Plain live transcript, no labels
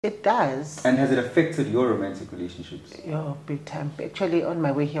It does. And has it affected your romantic relationships? Yeah, big time. Actually, on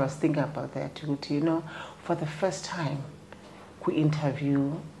my way here, I was thinking about that. You know, for the first time, we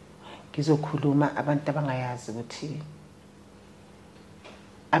interview ngizokhuluma abantu abangayazi ukuthi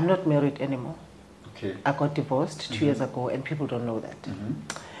I'm not married anymore. Okay. I got divorced 2 years ago, and people don't know that.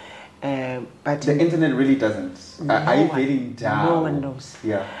 But the internet really doesn't. Are you feeling down? No one knows.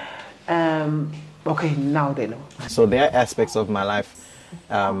 Yeah. Okay, now they know. So there are aspects of my life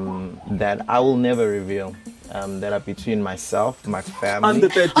that I will never reveal. That are between myself, my family. On the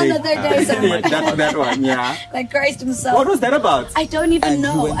third day. On the third day, sorry. that one, yeah. Like Christ himself. What was that about? I don't even and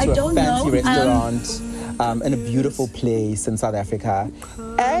know. You went to I don't a fancy know. restaurant in a beautiful place in South Africa.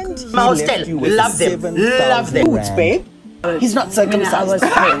 And he Still, you with love them. 7,000 rand. Babe. He's not circumcised. I was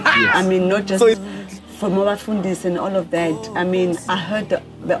told. I mean, not just from Mobile Fundis and all of that. I mean, I heard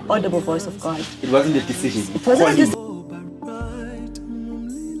the audible voice of God. It wasn't a decision. It wasn't a decision.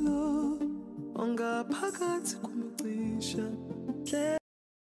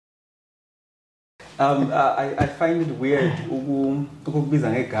 I find it weird ukubiza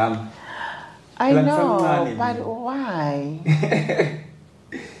ngegama. I know, but why?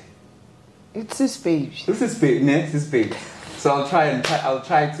 It's his baby. This is baby, ne? This is baby. So I'll try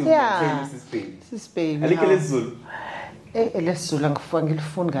to maintain this is baby. This is baby. Alike lesiZulu. LesiZulu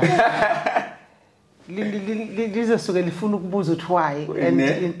angifuni kahle. Lizosuke lifuna ukubuza ukuthi why and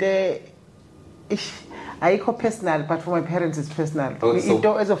into ayikho personal, but for my parents it's personal.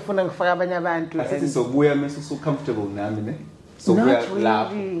 Into ezofuna ngifaka abanye abantu. Asithi sobuya mase so comfortable nami ne? So not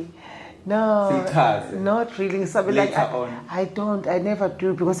really. No, not really. So like I never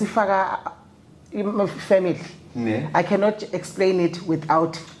do, because if I my family, I cannot explain it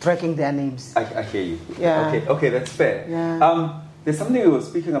without tracking their names. I hear you. Yeah. Okay, that's fair. Yeah. There's something we were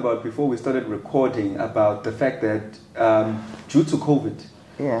speaking about before we started recording about the fact that due to COVID,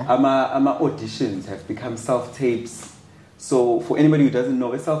 our auditions have become self-tapes. So for anybody who doesn't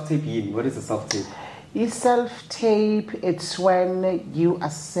know, a self-tape yini? What is a self-tape? A self-tape, it's when you are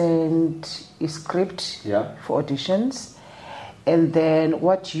sent a script for auditions, and then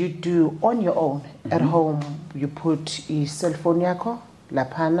what you do on your own at home, you put a cell phone yako,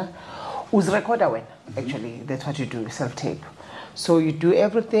 lapana, uzrecorda when, actually, that's what you do, self-tape. So you do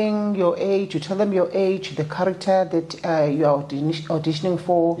everything, your age, you tell them your age, the character that you are auditioning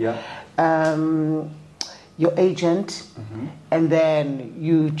for, your agent, and then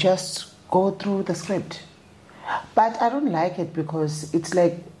you just go through the script. But I don't like it because it's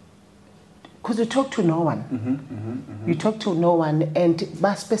like, because you talk to no one. You talk to no one, and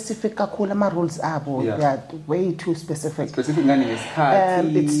specific rules are they are way too specific. Specific meaning is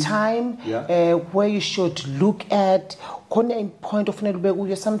it's time where you should look at. Point of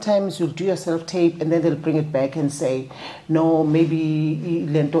sometimes you'll do your self-tape and then they'll bring it back and say, no, maybe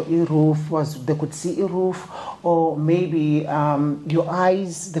roof was they could see a roof, or maybe your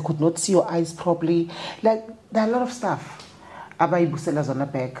eyes, they could not see your eyes properly. Like there are a lot of stuff.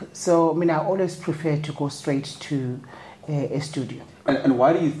 So I always prefer to go straight to a studio. And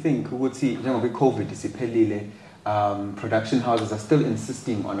why do you think COVID is production houses are still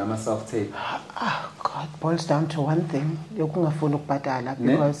insisting on a self-tape? God, boils down to one thing.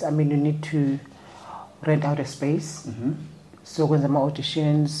 Because you need to rent out a space. So when the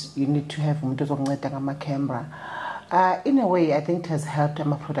auditions, you need to have a camera. In a way, I think it has helped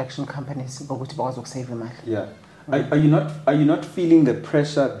production companies to save money. Yeah. Are you not feeling the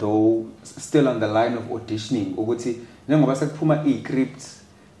pressure though, still on the line of auditioning?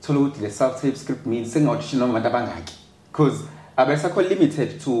 The self-tape script means saying audition because I'm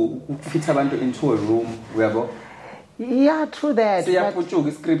limited to fit into a room. Yeah, true that.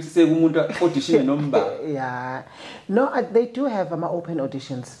 Script audition yeah. No, they do have open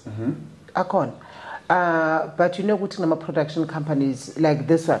auditions. But what production companies like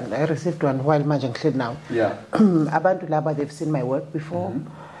this one, I received one while Majang cleared now. Yeah. Abantu laba, they've seen my work before.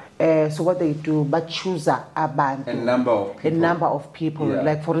 So what they do, but choose a number of people. Yeah.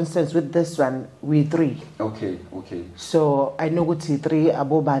 Like for instance, with this one, we 3. Okay. So I know what 3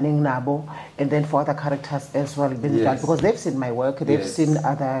 abo banning nabo, and then for other characters as well, because they've seen my work, they've seen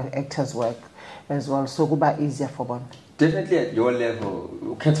other actors' work as well. So go back easier for them. Definitely at your level,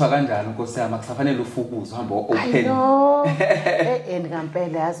 I know.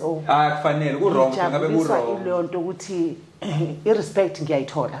 Irrespective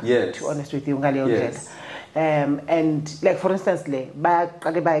ngiyayithola, to be honest with you, and like for instance ba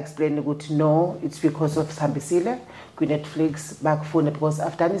explain ukuthi no, it's because of Sambisile ku Netflix bakufuna, because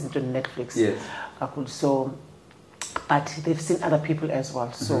I've done izinto on Netflix. Yes. So but they've seen other people as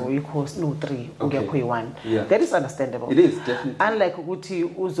well. So you cost no 3, Okay. 1. Yeah. That is understandable. It is, definitely. Unlike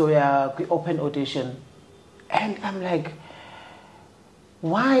Uguti Uzoya open audition. And I'm like,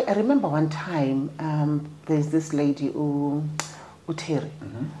 why? I remember one time, there's this lady, Uteri.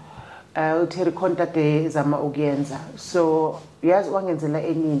 Uteri contacted Zama Ugenza. So, yes, wangenzela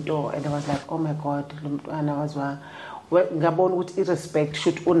eninto, and I was like, oh my God, and I was ngabona ukuthi irrespect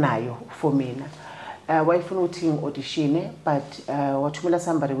should unayo for mina. Wayifuna ukuthi audition, but wathumela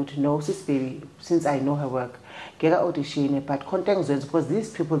somebody would know, sis baby, since I know her work, get audition, but contact zones because these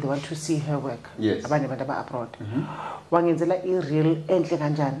people they want to see her work. Yes. Abanye abantu abroad. Wangenzela real enhle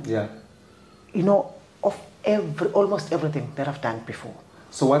kanjani. Yeah. You know, of almost everything that I've done before.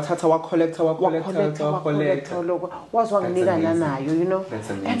 So what wa collector, was wanginika nayo, you know. That's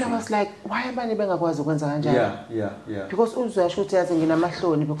amazing. And I was like, why abanye bengakwazi ukwenza kanjani? Yeah. Because uzasho ukuthi yazi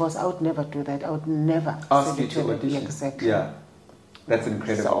nginamahloni, because I would never do that. I would never ask you to audition. Exactly. Yeah. That's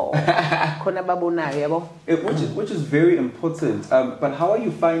incredible. Khona babonayo yabo. Which is very important. But how are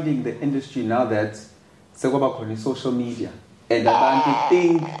you finding the industry now that sekwaba khona social media and abantu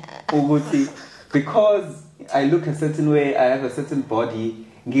think ukuthi because I look a certain way, I have a certain body,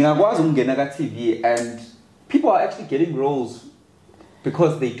 ngingakwazi ukungena ka TV and people are actually getting roles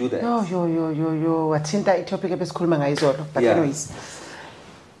because they do that. Yo. Wathinta itopic ebesikhuluma ngayizolo. But anyways.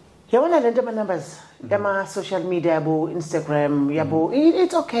 Yabona lento ama numbers, ama social media yabo, Instagram yabo,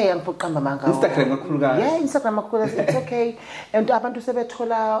 it's okay angiphoqamba manga. Instagram kakhulukazi. Yeah, Instagram kakhulukazi, it's okay. And abantu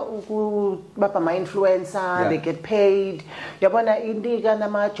sebethola ukubaba ama influencer, they get paid. Yabona indika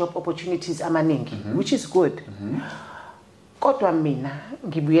nama job opportunities amaningi, which is good. Kodwa mina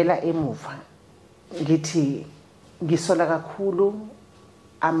ngibuyela emuva. Ngithi ngisola kakhulu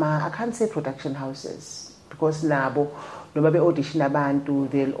I can't say production houses because nabo noma be audition abantu,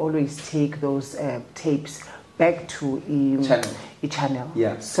 they'll always take those tapes back to a channel.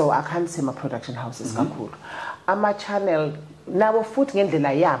 Yeah. So I can't say my production houses kakhulu. Ama channel nabo futhi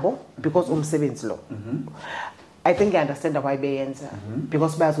ngendlela yabo because umsebenzi lo. I think I understand why beyenza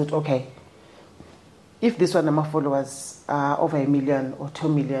because bayazi okay, if this one ama followers are over 1 million or 2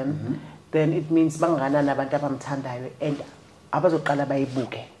 million, then it means bangana nabantu abamthandayo and abazoqala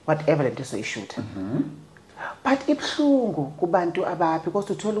bayibuke whatever lento soyishoot. But ibhlungu kubantu abapi because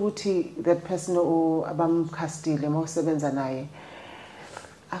uthola ukuthi that person abamcastile mawusebenza naye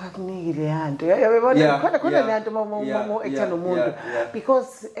akakunikile yanto yabona khona lento mo actor nomuntu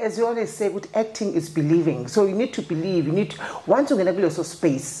because as you always say good acting is believing, so you need to believe, you need to, once ungena kuleso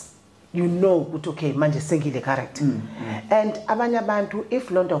space you know ukuthi okay manje sengile character and abanye abantu if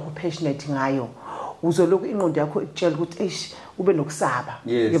lonto akho passionate ngayo uzoloku ingqondo yakho ikutshela ukuthi eish ube nokusaba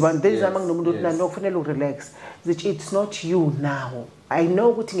yabona ndezama nginomuntu uthi nalo kufanele urelax zithi it's not you now. I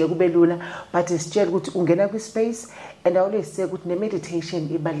know ukuthi ngeke kube lula but isitshela ukuthi ungena kwi space and I always say ukuthi ne meditation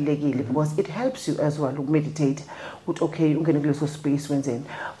ibalekile because it helps you as well to meditate ukuthi okay ungene kuleso space wenzeni.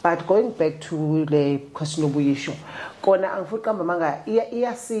 But going back to the question obuyisho kona angifuni qamba manga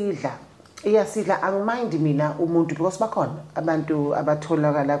iyasidla angimind mina umuntu because bakhona abantu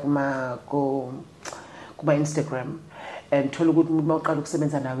abatholakala kuma Instagram and thola ukuthi umuntu mawuqala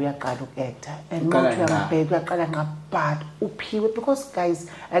ukusebenza nawe uyaqala ukuactor and mawuthi uyambheka uyaqala ngabad uphiwe because guys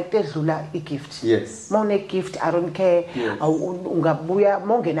akudedlula igift. Yes. Mawune gift I don't care ungabuya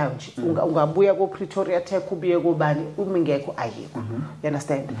mongenayo nje ungabuya ko Pretoria Tech ubiye kubani umingekho ayikho. You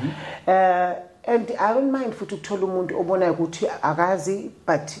understand? And I don't mind futhi ukuthola umuntu obonayo ukuthi akazi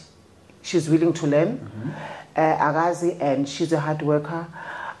but she's willing to learn. Akazi and she's a hard worker.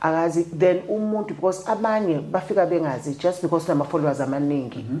 Akazi then umuntu because abanye bafika bengazi just because nama followers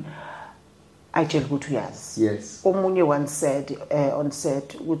amaningi. I tell ukuthi uyazi. Yes. Omunye once said on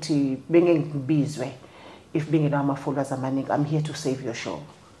set ukuthi bengengibizwe if bengena followers amaningi, I'm here to save your show.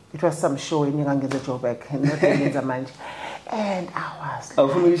 It was some show engangenza Joburg not ngenza manje. And I was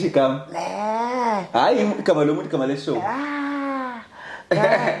awufuna ukishigama hayi igama lomuntu igama le show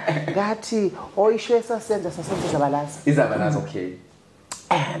ngathi oyisho esasenza zabalazi okay.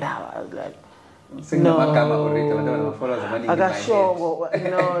 And I was like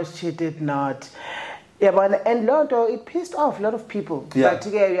no, she did not. Yeah, but and Lotto, it pissed off a lot of people. Yeah. But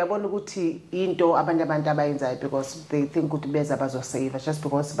yeah, we are going to see into abanye abantu abayinzayo because they think ukuthi beza bazosave just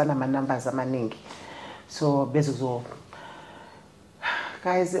because banama numbers amaningi. So bezo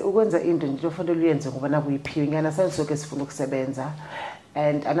guys ukwenza into nje ofanele uyenze ngoba nakuyiphiwe nyana sensoke sifuna ukusebenza.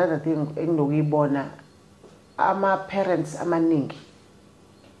 And another thing engizokuyibona ama parents amaningi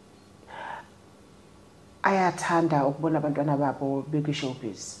ayathanda ukubona abantwana babo bekwi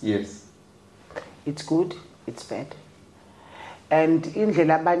showbiz. Yes. It's good, it's bad. and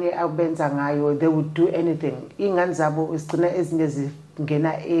indlela abanye abenza ngayo, they would do anything. Ingane zabo isigcina ezinye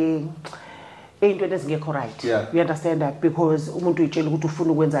zingena into ezingekho right. You understand that? Because umuntu uyitshela ukuthi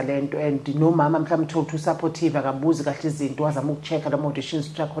ufuna ukwenza lento, and no mama mhlawumbe uthola supportive akabuzi kahle izinto, wazama ukuchecka la auditions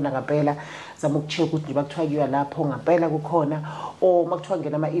kukhona ngempela, zama ukuchecka ukuthi bakuthiwa kuyiwa lapho ngempela kukhona, or makuthiwa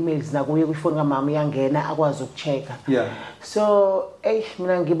ngena ama emails nakuye kwifoni kamama uyangena akwazi ukuchecka. So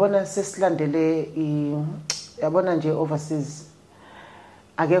mina ngibona sesilandele yabona nje overseas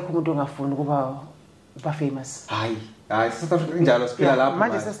akekho umuntu ongafuni kuba famous. Hayi South Africa njalo siphila lapho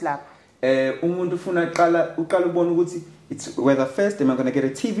manje sesilapho. Umuntu ufuna uqala ubona ukuthi it's whether first am I going to get a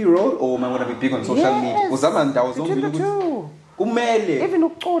TV role or am I going to be big on social media? Uzama ndawo zombili ukuthi kumele even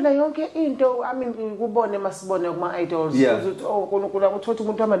ukucula yonke into, I mean kubone masibone kuma idols ukuthi uNkulunkulu akuthothi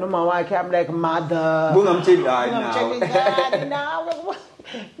umuntu ama noma wakhe, I'm like mother bungamtsheli hayi nawe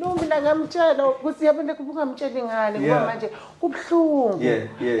no mina ngamtshela ukuthi yabona kubungamtsheli ngane ngoba manje kubhlungu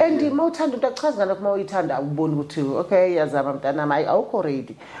and mawuthanda into achaza ngalo kuma uyithanda ubone ukuthi okay yazama mntana mayi awukho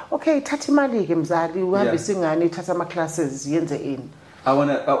ready, okay thatha imali ke mzali uhambise ingane ithatha ama classes yenze ini.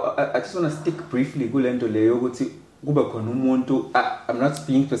 I just want to stick briefly kulento leyo ukuthi kube khona umuntu, I'm not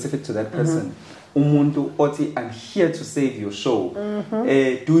being specific to that person, umuntu othi I'm here to save your show.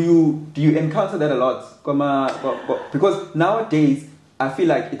 Do you encounter that a lot? Because nowadays I feel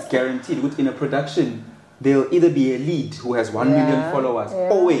like it's guaranteed in a production there'll either be a lead who has 1 million followers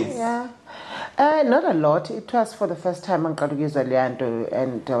always. Not a lot. It was for the first time on Kadugizwa Leando,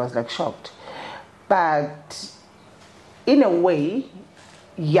 and I was like shocked, but in a way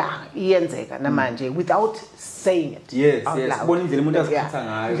iyenzeka namanje without saying it. Yes.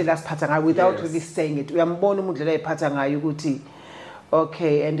 Without really saying it. Uyambona umuntu la ephatha ngayo ukuthi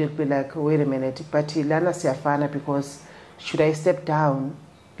okay, and it'll be like wait a minute, but lana siyafana because should I step down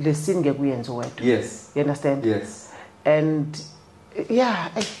lesini ngekuyenza wedwa. Yes. You understand? Yes. And we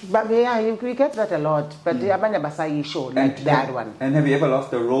get that a lot, but abanye abasayisho like that one. And have you ever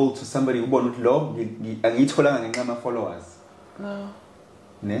lost a role to somebody who ubona ukuthi lo angiyitholanga ngenxa ama followers? No.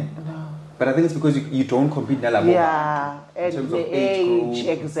 No. But I think it's because you don't compete nalabo. And the age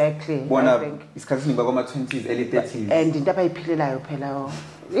exactly. I think isikhathi ngibakoma 20s early 30s. And into abayiphilelayo phela.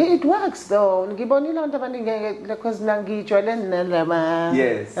 It works though. Ngibonile abantu abaningi because nangijwayele nalama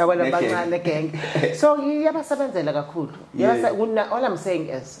abancane gang. So iyabasebenzela kakhulu. All I'm saying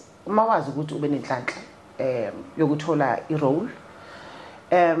is uma wazi ukuthi ube nenhlanhla yokuthola i-role,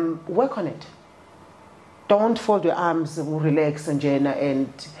 work on it. Don't fold your arms, relax and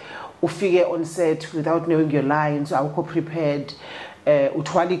ufike on set without knowing your lines, awukho prepared,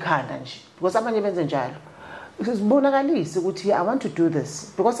 uthwala ikhanda nje. Because abanye benze njalo. Sibonakalise ukuthi I want to do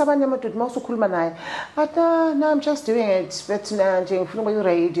this. Because abanye amadoda mawusukhuluma naye, but no, I'm just doing it. But nje ngifuna ukuba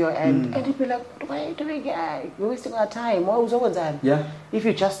radio and it'd be like, why are you doing it? You're wasting our time. Why uzokwenzani? If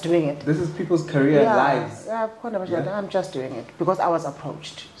you're just doing it. This is people's career and lives. I'm just doing it because I was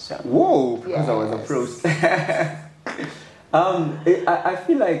approached. So. Whoa, because I was approached. I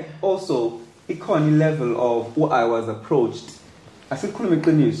feel like also economy level of what I was approached. I said khuluma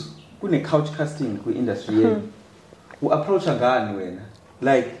iqiniso kune couch casting ku industry yethu. U-approach ngani wena?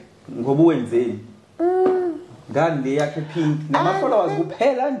 Like ngoba wenzeni? Ngani le yakhe pink nama followers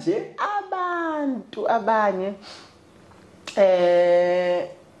kuphela nje? Abantu abanye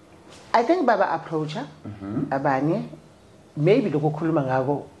I think baba approacher abanye maybe lokho khuluma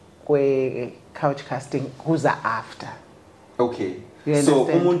ngako kwe couch casting kuza after. Okay. So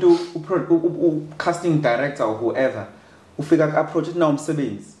umuntu casting director or whoever ufika approach it now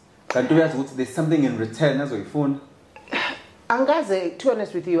umsebenzi. Kanti uyazi ukuthi there's something in return azoyifuna. Angaze, to be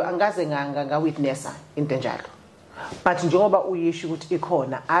honest with you, angaze nga witnessa into njalo. But njengoba uyisho ukuthi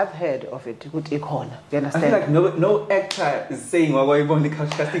ikhona, I've heard of it ukuthi ikhona. You understand? I feel like no actor is saying wakayibona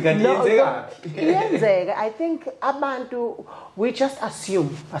couch casting kanti yenzeka. I think abantu we just assume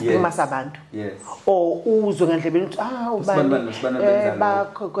masabantu. Yes. Or uzwe ngendlebeni ukuthi ubani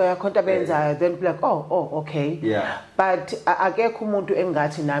bakhonta benza, then be like okay. Yeah. But akekho umuntu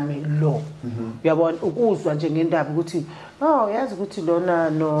engathi nami lo. Uyabona ukuzwa nje ngendaba ukuthi yazi ukuthi lona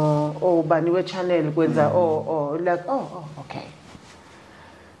no bani we channel kwenza like okay.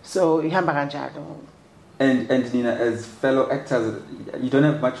 So ihamba kanjalo. And Nina, as fellow actors, you don't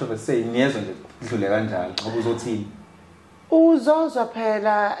have much of a say. Niyezwa nje idlule kanjalo ngoba uzothini. uzozwa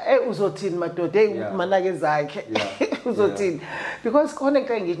phela uzothini madoda manake zakhe uzothini because khona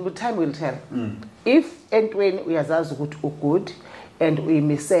into engithi time will tell if entweni uyazazi ukuthi ugood and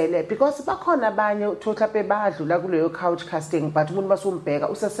uyimisele because bakhona abanye mhlawumbe badlula kuleyo couch casting but umuntu masumbheka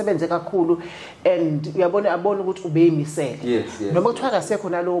usesebenze kakhulu and uyabona abona ukuthi ubeyimisele noma kuthiwa akasekho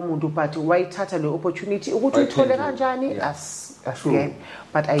nalowo muntu but wayithatha le opportunity ukuthi uthole kanjani asike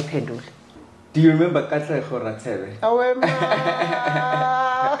but ayiphendule. Do you remember Katlego Rathebe? Awema.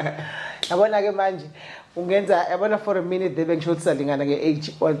 Yabona ke manje ungenza yabona for a minute then ngisho salingana ke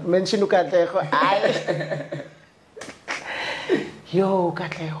age mention uKatlego hayi. Yo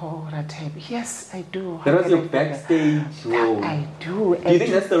Katlego Rathebe. Yes, I do. That was your backstage role. I do. Do you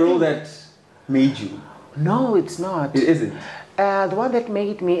think that's the role that made you? No, it's not. It isn't. The one that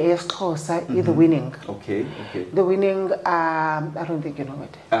made me a Xhosa is the winning. Okay. The winning, I don't think you know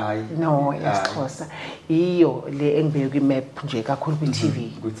it. No, Xhosa. Iyo le engibeke map nje kakhulu ku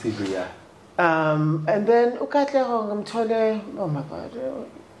TV. Ku TV, yeah. And then uKatlego ngimthole, oh my God.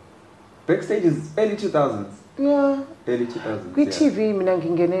 Backstage is early 2000s. Yeah. Early 2000s. Ku TV mina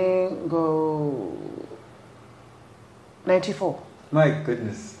ngingene go 94. My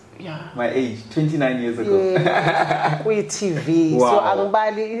goodness. Yeah. My age, 29 years ago. With TV. Wow. So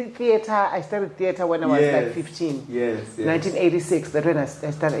Angbali theater, I started theater when I was like 15. Yes. 1986, that's when I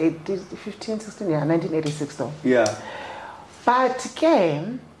started 15, 16, 1986 though. Yeah. But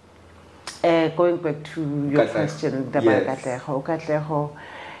again, going back to your question, Katlego,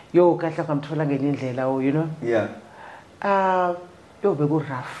 yo Katlego ngithola ngenye indlela you know? Yeah. Yo beku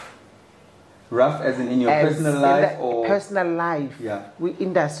rough. Rough as in your personal life or personal life? Yeah. We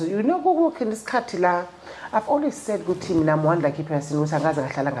industry. You know, go work in this la. I've always said good team. I'm one lucky person who's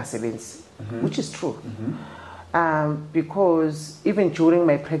which is true. Because even during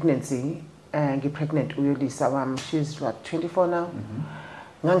my pregnancy, and get pregnant, she's what 24 now.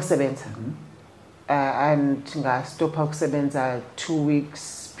 And I stop her 2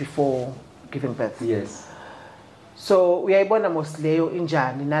 weeks before giving birth. Yes. So uyayibona mostly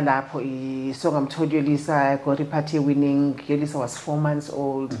injani nalapho so ngamthola Yolisa got party winning. Yolisa was 4 months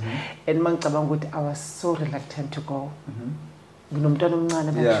old and mangicabanga ukuthi I was so reluctant to go. Nginomntwana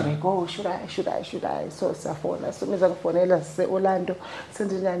omncane should I go, should I so safona so miza ngifonela se-Orlando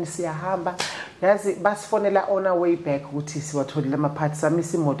senze njani siyahamba yazi basifonela on our way back ukuthi siwatholile ama-parts sami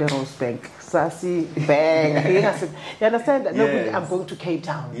imoto eRosebank sasi bang you understand no I'm going to Cape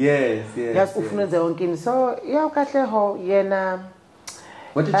Town. Yes yazi ufuna enze yonke into so Katlego yena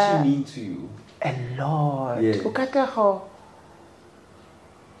what did she mean to you? A lot. Katlego,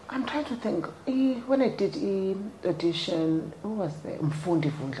 I'm trying to think. When I did audition, who was there? Mfundi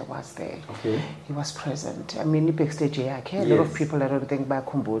Vundla was there. Okay. He was present. I mean, backstage, a lot of people I don't think back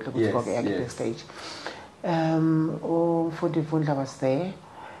backstage. Mfundi Vundla was there.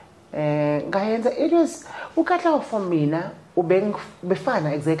 It was Katlego for mina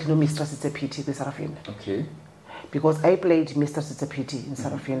befana exactly no Mistress It's a Pity in Sarafina. Okay. Because I played Mr. It's a Pity in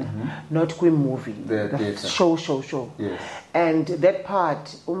Sarafina, not Queen movie. The show. Yes. And that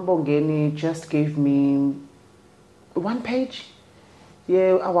part, Umbongeni just gave me 1 page.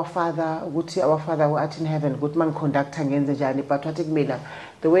 Yeah, our father who art in heaven, good man conductor ngenze njani, but what mina,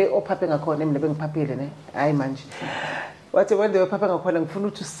 the way opapeng akhona mina bengiphaphile ne, hayi manje. Wathi when they were papeng akhona ngifuna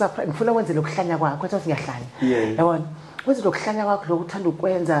ukuthi surprise, ngifuna wenze lokuhlanya kwakho, kwathi ngiyahlanya. Yabona? Wenze lokuhlanya kwakho lokuthanda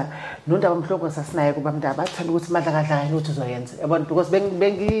ukwenza nondaba mhloko sasinaye kuba mntaba bathanda ukuthi madla kadla nothi uzoyenza. Yabona because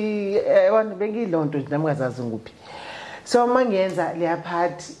bengilonto nje nami ngazazi nguphi. So mangiyenza leya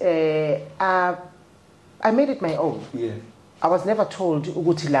part I made it my own. Yeah. I was never told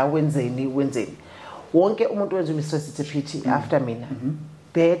ukuthi la wenzeni. Wonke umuntu wenza Mistress It's a Pity after mina.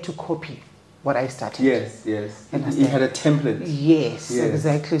 They had to copy what I started. Yes. You had a template. Yes,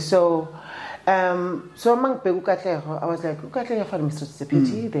 exactly. So mangibheka uKatlego, I was like, uKatlego for Mistress It's a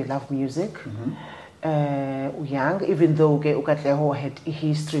Pity. They love music. Young, even though uKatlego had a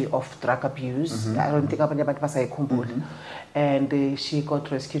history of drug abuse. I don't think abanye abantu basayikhumbula. And she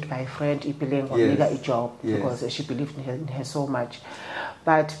got rescued by a friend, Ipileng, or a job because she believed in her so much.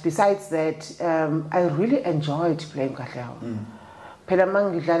 But besides that, I really enjoyed playing Katlego. Phela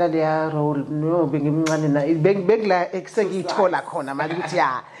mangidlala leya role no bengimncane na bengla eksengithola khona manje ukuthi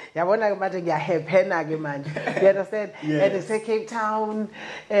yabona ke manje ngiyahappena ke manje you understand and it's Cape Town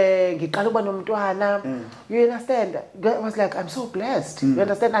ngiqala uba nomntwana you understand I was like I'm so blessed you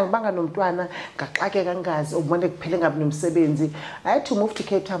understand angibanga nomntwana ngaxake kangazi ubone kuphele ngabe nomsebenzi I had to move to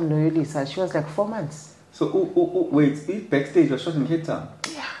Cape Town no Yolisa she was like 4 months. So wait, backstage was shot in Cape Town?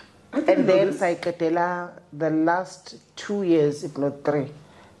 Yeah. And then Saikatela, the last 2 years, if not 3,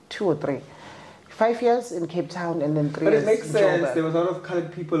 2 or 3, 5 years in Cape Town and then 3 But years it makes in sense. Joburg. There was a lot of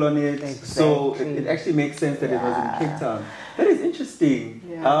colored people on it, Exactly. so it actually makes sense that it was in Cape Town. That is interesting.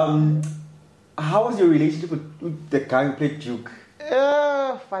 Yeah. How was your relationship with the guy who played Duke?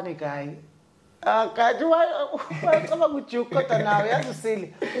 Funny guy. God, why come with Duke? Now, you have to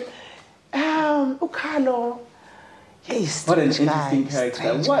see. Uzalo. He's What an interesting character.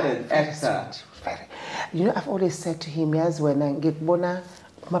 Strange What guy. an Very actor. strange. You know, I've always said to him, yes, when I get my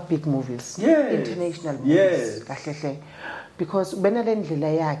big movies, Yes. international movies, Yes. because benale ndlela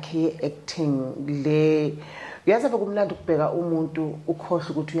yakhe acting le uyazi kumnandi ukubheka umuntu ukhohle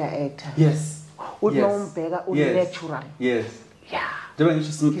ukuthi uya-actor. Yes. Uthi umbheka natural. Yes. Yeah.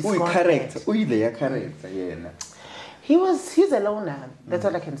 He's character. Yeah. He's a loner. That's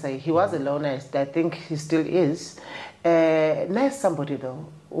all I can say. He was a loner. I think he still is. Nice somebody though.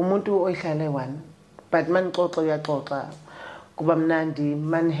 Umuntu oyihlale one. But man xoxa uyaxoxa. Kuba mnandi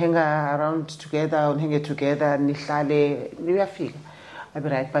man hang around together, hang together, nihlale, uyafika. I'll be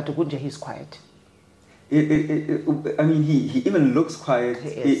right, but kunje he's quiet. I mean, he even looks quiet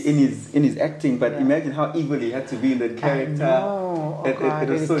in his acting, but imagine how evil he had to be in that character. No, it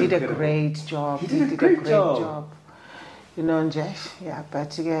was so he did incredible. a great job. He did a great job. You know, Jeff. Yeah,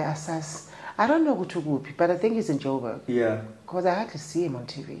 but I don't know Gutugupi, but I think he's in Joburg. Yeah. Because I hardly see him on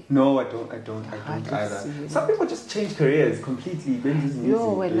TV. No, I don't either. Some people just change careers completely.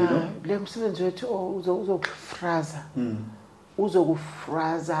 Yo, when le msebenzi wethu uzokufraza.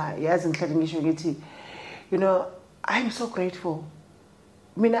 Uzokufraza. Yazi ngihlale ngisho ngithi, you know, I'm so grateful.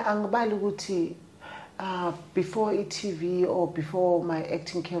 Mina angibali ukuthi before TV or before my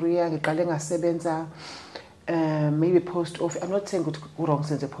acting career ngiqale ngasebenza maybe post office. I'm not saying good wrong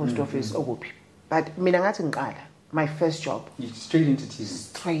sense post office or kuphi, but mina ngathi ngiqala my first job. You straight into TV.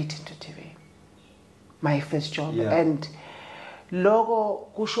 Straight into TV. My first job. Yeah. And logo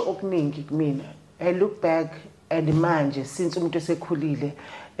kusho okuningi kumina. I look back and manje since umuntu esekhulile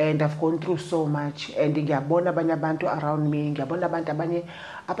and I've gone through so much and ngiyabona abanye abantu around me, ngiyabona abantu abanye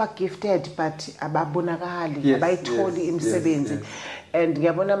aba-gifted but ababonakali, abayitholi imisebenzi. And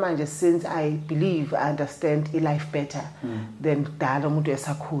ngiyabona manje since I believe, I understand life better than kudala umuntu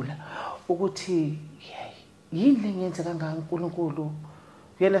esakhula ukuthi yini lengenze kangaka uNkulunkulu.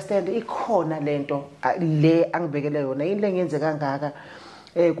 You understand? Ikhona lento le angibekele yona yini lengenze kangaka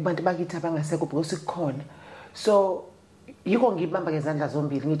kubantu bakithi abangasekho because ikhona. So yiko ngibamba ngezandla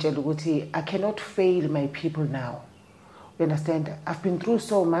zombili ngitshela ukuthi I cannot fail my people now. You understand? I've been through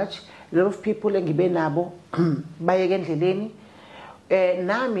so much. A lot of people engibe nabo bayeke endleleni.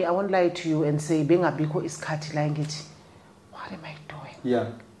 Nami, I won't lie to you and say bengabikho isikhathi la ngithi what am I doing?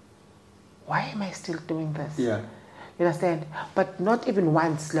 Yeah. Why am I still doing this? Yeah. You understand? But not even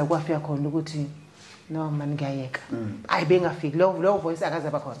once la kwafika khona ukuthi no man ngiyayeka. I bengafiki lo voice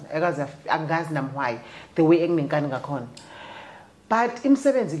akazaba khona. Angazi nam why the way enginenkani ngakhona. But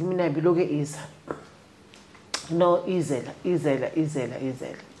imsebenzi kimi biloke is no izela.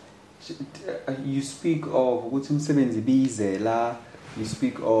 You speak of ukuthi umsebenzi bizela. You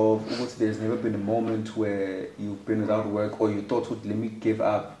speak of ukuthi there's never been a moment where you've been without work or you thought, let me give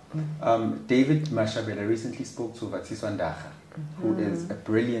up. David Mashabela recently spoke to Vatsiswa Ndaga, who is a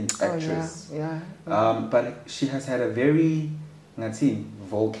brilliant actress. But she has had a very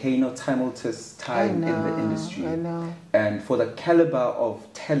volcano tumultuous time in the industry. I know. And for the caliber of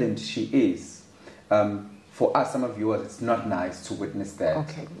talent she is, for us, some of viewers, it's not nice to witness that.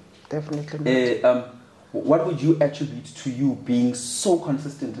 Okay, definitely not. What would you attribute to you being so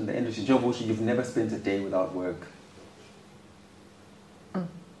consistent in the industry? Jobushi, you've never spent a day without work.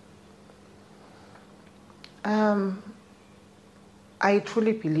 I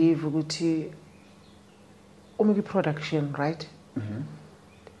truly believe ukuthi umiki production, right?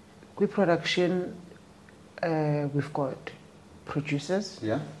 With production, we've got producers,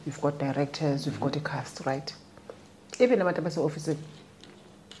 we've got directors, we've got a cast, right? Even abantu abase-office,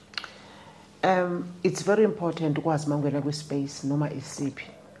 it's very important ukwazi mangena kwi-space noma isiphi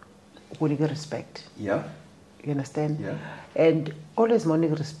ukunike respect. Yeah. You understand? Yeah. And always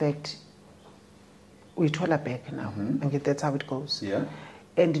morning respect, we told her back now, and that's how it goes. Yeah.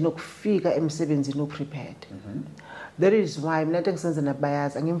 And nokufika emsebenzini no prepared. That is why mina ngisenza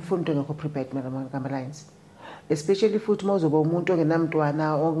nabayazi angimfundi ngakho prepared ngama lines. Especially futhi mozoba umuntu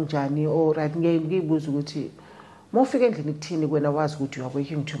ongenamntwana onjani or right ngiyibuza ukuthi mofika endlini kuthini kwena wazi ukuthi you are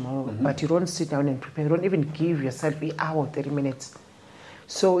working tomorrow, but you don't sit down and prepare. You don't even give yourself an hour, 30 minutes.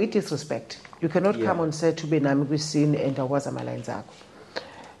 So it is respect. You cannot come on set to be nami kwi-scene and awazi ama-lines akho.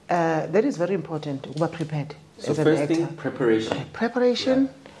 That is very important, to be prepared. So first thing, preparation. Preparation,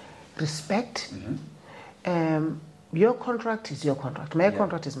 respect. Your contract is your contract. My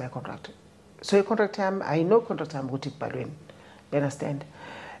contract is my contract. So a contract time, I know contract time ukuthi kubhalweni. You understand?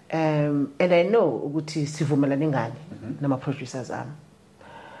 And I know ukuthi sivumelane ngani nama producers ami.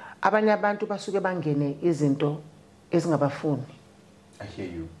 Abanye abantu basuke bangene izinto ezingabafuni. I hear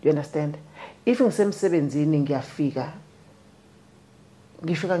you. You understand? If ngisemsebenzini ngiyafika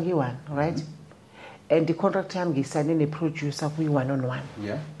ngi-1, right? And the contract time ngisayine ne-producer kuyi-1 on 1.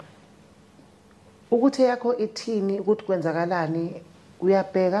 Yeah. Ukuthi yakho ithini ukuthi kwenzakalani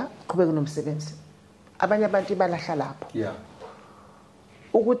uyabheka qhubeka nomsebenzi. Abanye abantu balahla lapho. Yeah.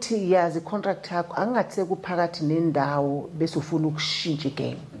 Ukuthi yazi contract yakho angathi kuphakathi nendawo bese ufuna ukushintsha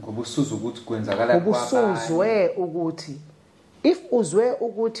igame. Ngoba usuza ukuthi kwenzakala ubusuzwe ukuthi if uzwe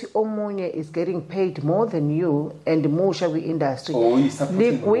ukuthi omunye is getting paid more than you and musha kwi-industry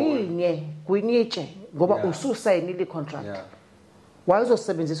ligwinye ngoba ususayinile contract. Why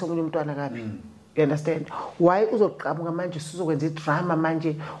uzosebenzisa omunye umntwana kabi? You understand? Why uzoqhamuka manje usuzokwenza idrama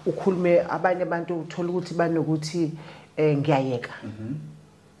manje ukhulume abanye abantu uthola ukuthi banokuthi ngiyayeka.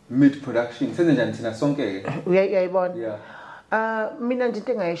 Mid production senze njani thina sonke uyayibona? Yeah. Mina nje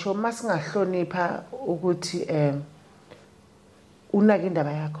into engayisho masingahlonipha ukuthi unake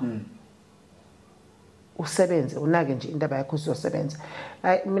indaba yakho. Usebenze unake nje indaba yakho uzosebenza.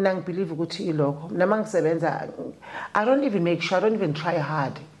 Mina ngibelieve ukuthi ilokho nama ngisebenza I don't even make sure, I don't even try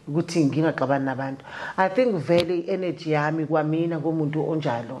hard ukuthi ngingaxabana nabantu. I think vele energy yami kwamina ngomuntu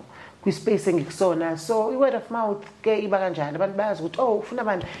onjalo kwispace engikusona, so word of mouth ke iba kanjalo abantu bayazi ukuthi ufuna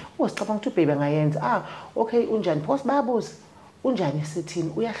abantu usicabanga ukuthi baby ngayenza okay unjani because bayabuza unjani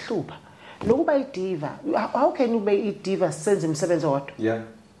sithini uyahlupa nokuba idiva. How can you be idiva senze umsebenzi wodwa? Yeah.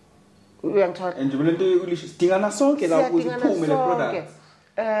 Uyangithola and nje lento usidingana sonke la ukuthi uphume le product.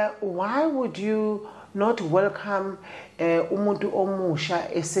 Why would you not welcome umuntu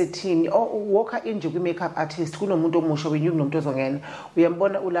omusha esethini walker inje kwi-makeup artist kunomuntu omusha when you kunomuntu ozongena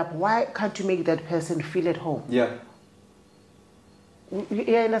uyambona ulapho? Why can't you make that person feel at home? Yeah.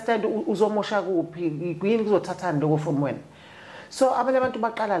 You understand? Uzomosha kuphi kuyini kuzothathana lokho from when? So abanye abantu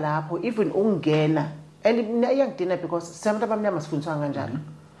baqala lapho even ungena and iyangidina because sabantu abamnyama sifundiswa kanjalo.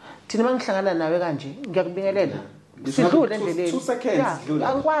 Thina mangihlangana nawe kanje ngiyakubingelela. Sidlule endleleni. 2 seconds dlula.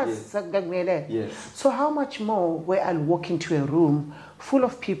 Angikwazi sakubingelela. Yes. So how much more where I'll walk into a room full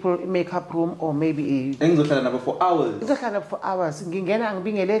of people, makeup room or maybe engizohlala nabo for hours. Ngizohlala nabo for hours. Ngingena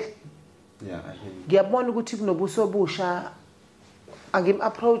angibingelele. Yeah, I hear you. Ngiyabona ukuthi kunobuso busha.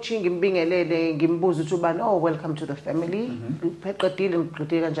 Angim-approaching ngimbingelele ngimbuza ukuthi ubani welcome to the family. Qedile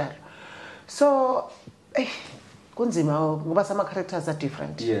ngiqedile kanjalo. So kunzima ngoba sama characters are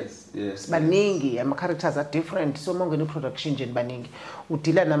different. Yes. Baningi ama characters are different, so mongena production nje baningi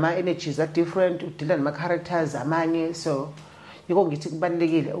udila nama energies are different, udila nama characters amanye, so yiko ngithi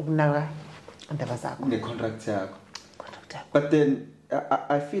kubalekile ukunaka indaba zakho ne contract yakho. But then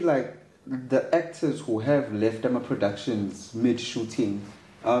I feel like the actors who have left Ama Productions mid shooting,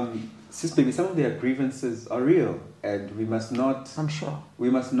 sis baby, some of their grievances are real, and we must not. I'm sure.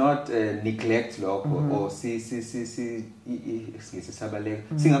 We must not neglect or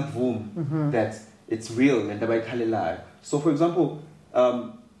that it's real and live. So, for example,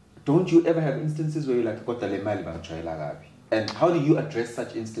 don't you ever have instances where you're like, and how do you address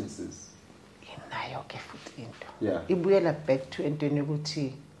such instances? Yeah. Ibuyela back to entweni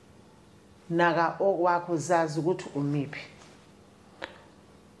ukuthi naga okwakho zazi ukuthi umiphi.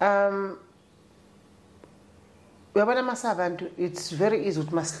 Uyabona masabantu it's very easy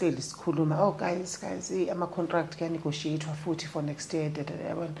ukuthi masihleli sikhuluma guys ama contract can negotiate futhi for next year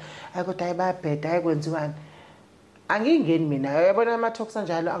yabona ayikho ayibabheda ayikwenziwani angingeni mina yabona ama talks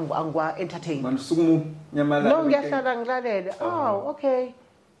kanjalo angwa entertain manje sukumu nyamalala no ngiyahlala ngilalele okay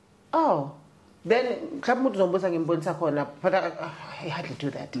then mhlawumbe umuntu uzombuza ngimbonisa khona but I hardly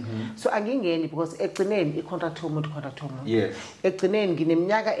do that. So angingeni because egcineni i-contract yomuntu. Yes. Egcineni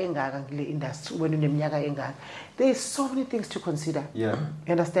ngineminyaka engaka ngile industry wena uneminyaka engaka. There is so many things to consider. Yeah.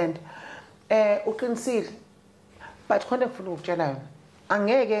 You understand? Uqinisile but khona ngifuna ukutshela yona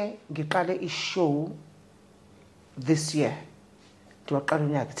angeke ngiqale i-show this year. Ndiwaqala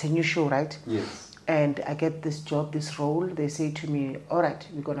unyaka. It's a new show, right? Yes. And I get this job, this role. They say to me, all right,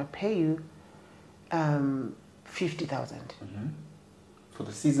 we're going to pay you 50,000. For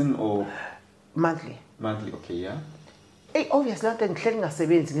the season or monthly? Monthly, okay, yeah. Hey, obviously,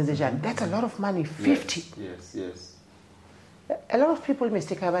 that's a lot of money. 50. Yes. A lot of people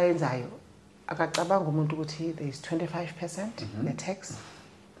mistake abayenzayo. Akacabanga umuntu ukuthi there is 25% the tax.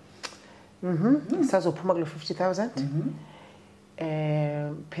 Sazophuma kulo 50,000.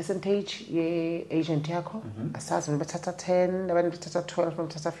 Percentage ye agent yakho asazi bathatha 10 abanye bathatha 12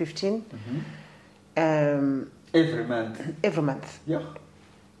 bathatha 15 every month yeah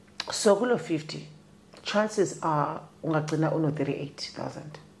So kulo 50, chances are ungagcina uno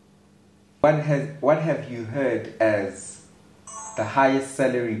 38,000. What have you heard as the highest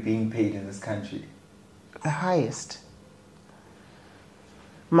salary being paid in this country? The highest.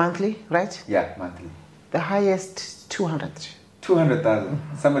 Monthly, right? Yeah, monthly. The highest 200. 200,000.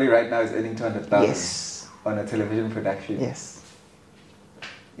 Somebody right now is earning 200,000. Yes. On a television production. Yes.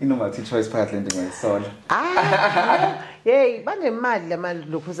 You know, multi-choice part lending my son. Hey, banemali la mali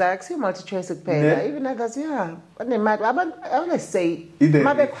lokho zakusi multi choice kuphela. Even others, yeah. Banemali. I always say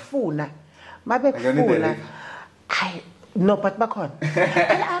mabekufuna. No, but bakhona.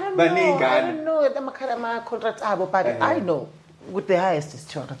 I don't know the contracts abo, but I know with the highest is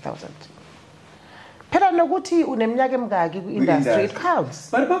 200,000. Phela nokuthi uneminyaka emingaki ku-industry it counts.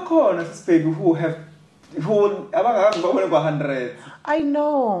 But bakhona sisibheki who abangakazi babone kwa-100. I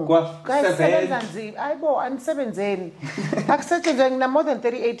know. Guys, sebenza nzima. Ayibo anisebenzeni. Akusethe nje ngina more than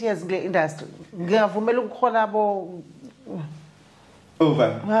 38 years kule industry. Ngiyavumela ukukhona abo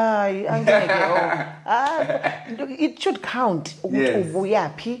over. Hayi angeke. It should count ukuthi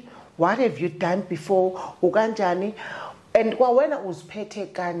ubuyaphi. What have you done before? Ukanjani? And kwawena uziphethe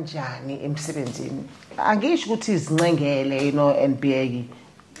kanjani emsebenzini? Angisho ukuthi izincengele and biyeki.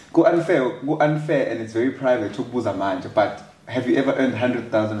 Go unfair and it's very private to buza manje, but have you ever earned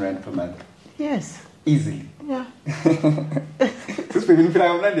 100,000 rand per month? Yes. Easily. Yeah.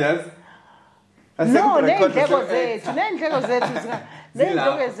 No,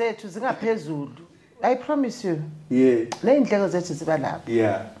 ney'ndleko zethu zingaphezulu. I promise you. Yeah. Ney'ndleko zethu ziba lapho.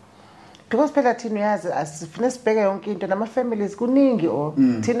 Yeah. Because phela thina uyazi asifune sibheke yonke into nama-families kuningi or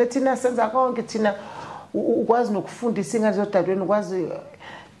thina senza konke thina ukwazi nokufundisa ingane zodadweni ukwazi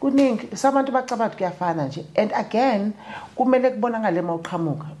kuningi sabantu bacabanga kuyafana nje. And again kumele kubonakale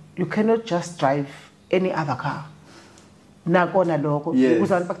mawuqhamuka. You cannot just drive any other car. Nakona lokho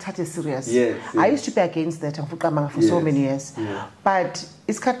ukuze abantu bakuthathe serious. I used to be against that for so many years. But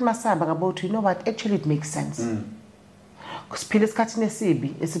isikhathi masamba ngabothi, you know what, actually it makes sense. Kusiphila esikhathini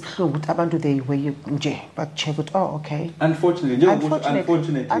esibi esibhlungu ukuthi abantu they were nje but check it. Oh, okay. Unfortunately.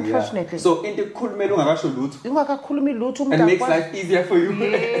 Unfortunately. So into ekhulumela ungakasho lutho. Ungakakhulumi lutho umuntu and makes life easier for you.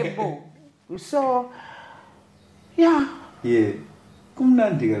 Yebo. So yeah. Yeah.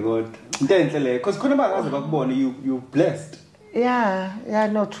 Kumnandi ke kodwa. Into enhle leyo because khona bangaze bakubone you blessed. Yeah,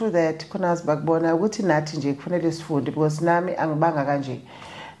 no, true that. Khona bakubona ukuthi nathi nje kufanele sifunde because nami angibanga kanje.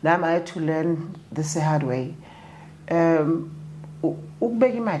 Nami I had to learn this the hard way.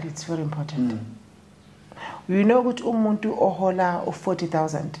 Ukubeka imali it's very important. You know ukuthi umuntu ohola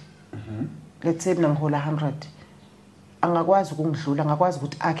u40,000. Let's say mina ngihola 100. Angakwazi ukungidlula, angakwazi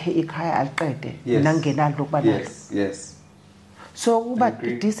ukuthi akhe ikhaya aliqede mina ngingenalo lokuba nayo. Yes. So uba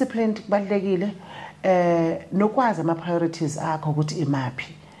disciplined kubalekile nokwazi ama priorities akho ukuthi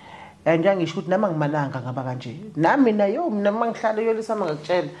imaphi. Njengisho ukuthi nama ngimalanga ngaba kanje. Nami mina mangihlala yolisa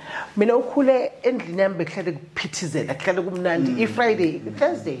mangakutshela. Mina ukhule endlini yami behlale kuphithizela, kuhlale kumnandi. Friday,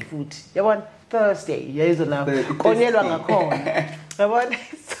 Thursday futhi. Yabona Thursday yayizona konyelwa ngakhona. Yabona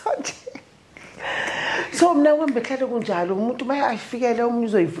so mina ngibehlale kunjalo umuntu maye ayifikele umuntu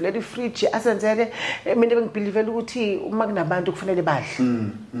uzoyivulela ifridge asenzele mina bengibelievela ukuthi uma kunabantu kufanele badle.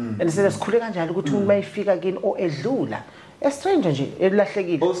 And sikhule kanjalo ukuthi uma ifika kini edlula stranger nje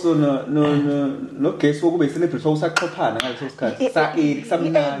elahlekile. Also no guess wokube celebrity usaqophana ngaleso sikhathi sa8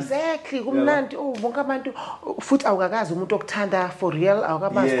 kusamnandi. Exactly kumnandi bonke abantu futhi awukakazi umuntu okuthanda for real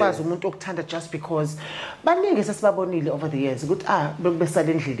awukabazi kwazi umuntu okuthanda just because baningi sesibabonile over the years ukuthi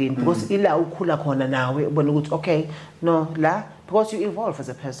bekubesala endleleni because ila ukhula khona nawe ubona ukuthi okay no la because you evolve as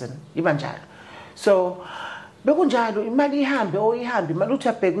a person iba njalo. So bekunjalo imali ihambe imali uthi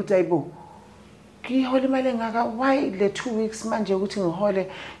uyabheka ukuthi ayibo ngihola imali engaka why le 2 weeks manje ukuthi ngihole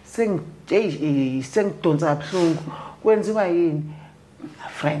sengidonsa kabuhlungu kwenziwa yini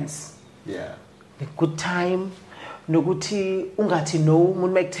friends. A good time nokuthi ungathi no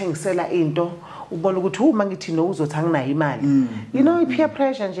umuntu makuthengisela into ubona ukuthi uma ngithi no uzothi anginayo imali. You know peer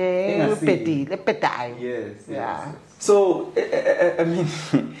pressure nje ebhedayo. Yes. So I mean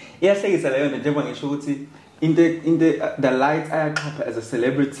iyahlekisa leyo nto njengoba ngisho ukuthi the lights ayaqhapha as a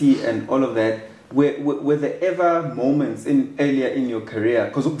celebrity and all of that. Were there ever moments earlier in your career?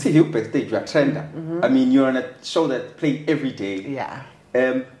 Because you backstage, you're a trender. I mean, you're on a show that played every day. Yeah.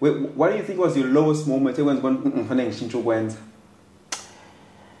 What do you think was your lowest moment?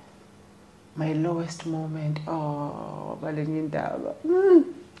 My lowest moment,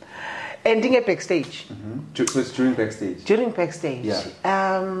 ending at backstage. So it's during backstage. During backstage.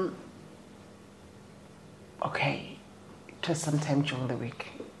 Yeah. Okay, it was sometime during the week.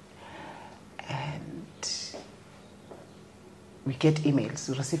 And we get emails,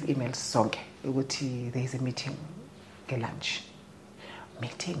 we receive emails sonke ukuthi there is a meeting lunch.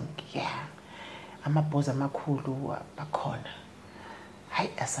 Meeting, yeah. Amabhozi amakhulu bakhona. Hayi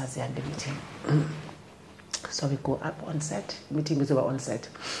asazi yande meeting. So we go up on set. Meeting is over on set.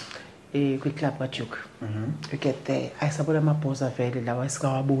 Quick club bajuk. We get there. I sabona amabhozi avele lawa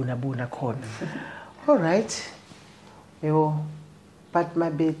sikawabona khona. All right. Yo, but my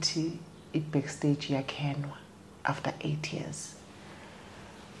Betty backstage yakhenwa after 8 years.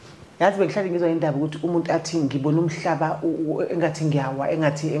 Yazi bengihlale ngizwa indaba ukuthi umuntu athi ngibona umhlaba engathi ngiyawa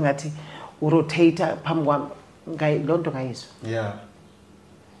engathi urotate phambi kwami lonto ngayizwa. Yeah.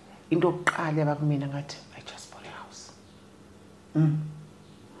 Into yokuqala abakumina ngathi I just bought a house.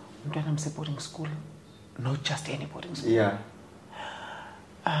 Umntwana am boarding school, not just any boarding school. Yeah.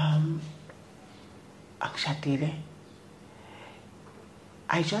 Angishadile.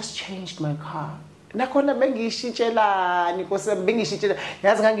 I just changed my car. Nakhona bengishitshelani nkose bengishitshela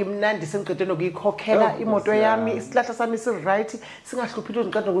yazi ngangimnandi sengiqede nokuyikhokhela imoto yami isihlahla sami si-right singahluphile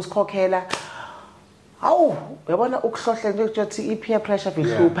ngiqede nokusikhokhela. Awu uyabona ukuhlohla nje ukuthi i-peer pressure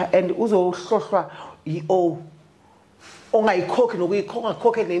vihlupha and uzohlohlwa i-O ongayikhokhi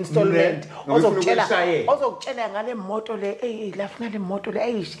nokuyikhokha ne-installment ozokutshela ngale moto le lafuna le moto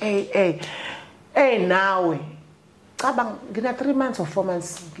le nawe cabang ngina 3 months or 4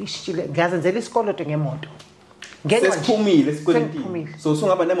 months ngishitshile ngiyazenzela isikoloto ngemoto sesiphumile sikweletini so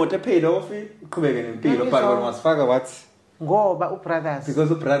sungaba nemoto epaid off uqhubeke nempilo but wena wasifaka wathi ngoba ubrothers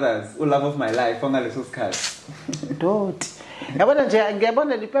because ubrothers love of my life ongaleso sikhathi dot yabona nje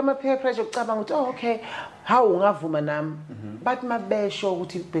ngiyabona lipema peer pressure ukucabanga ukuthi okay how ungavuma nami but mabesho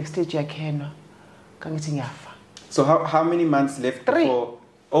ukuthi backstage yakhenwa kangithi ngiyafa. So how many months left before?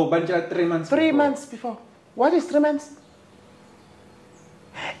 Oh, banja 3 months. 3 months before. What is 3 months?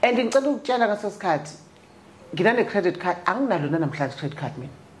 And ngicela ukutshela ngaso sikhathi nginane credit card anginalo namhlanje credit card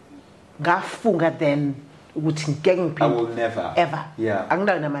mina. Ngafunga then ukuthi ngeke ngiphinde. I will never ever. Yeah.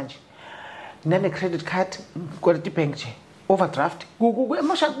 Anginayo namanje. Nginane credit card kwaleti bank nje. Overdraft.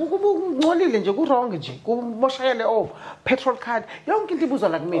 Mosha ngcolile nje ku wrong nje. Kumoshayele petrol card. Yonke into ibuzwa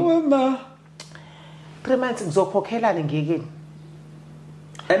la kumina. Oh ma. 3 months ngizokhokhela ngekeni.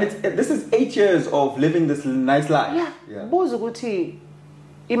 And this is 8 years of living this nice life. Yeah. Buza ukuthi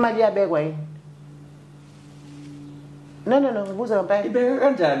imali yabekwa yini? No, ngibuza ngempela. Ibeka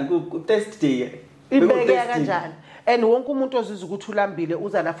kanjani ku test day? Ibeka kanjani? And wonke umuntu ozizwa ukuthi ulambile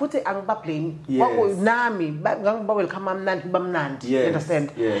uza la futhi angibablame. Nami ngangiba welcome amnandi bamnandi.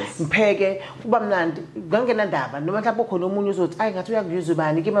 Understand? Ngipheke kuba mnandi ngangena ndaba noma mhlawumbe khona umunye uzothi ayi ngathi uyakuyuza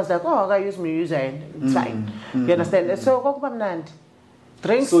ubani ke mase like aka use me user and it's fine. You understand? So kuba mnandi.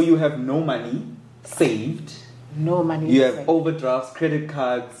 Drinks. So you have no money saved. No money. You have overdrafts, credit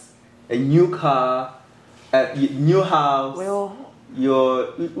cards, a new car, a new house. Well,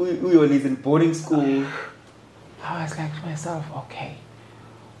 your is in boarding school. I was like to myself, okay,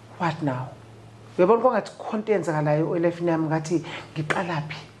 what now? Uyabona kongathi content ngalayo elefini yami ngathi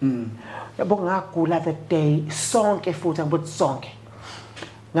ngiqalaphi. Yabo ngagula that day sonke futhi ngibuthi sonke.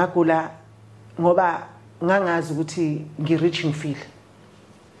 Ngagula ngoba ngangazi ukuthi ngi-reaching feel.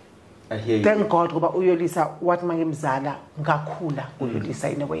 I hear you. Thank God ngoba uyolisa what mangimzala ngakhula uyolisa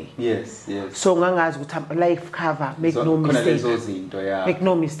in a way. Yes. So ngangazi ukuthi life cover make no mistake. Make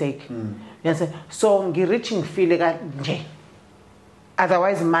no mistake. Yes. So ngi-reaching feel kanje.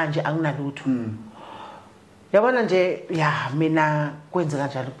 Otherwise manje anginalutho. Yabona nje mina kwenza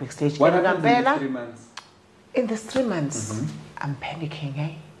kanjalo backstage. What happened in 3 months? In these 3 months I'm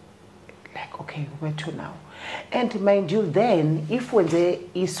panicking, like okay, where to now? And mind you, then if when there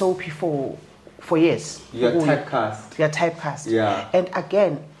is soapy for years, you're typecast. You're typecast. Yeah. And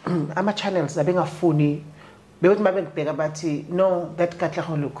again, ama channels abengafuni bewuthi mabengibheka bathi no that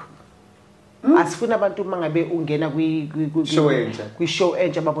katla look. Asifuna abantu mangabe ungena kwi show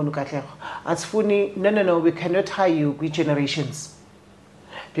entsha babona ukatlego. Asifuni no we cannot hire you kwi generations.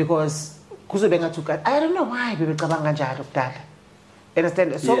 Because kuzobe ngathi I don't know why bebecabanga kanjalo kudala.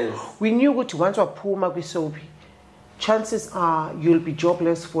 Understand? So we knew that once we puma kwi soapy, chances are you'll be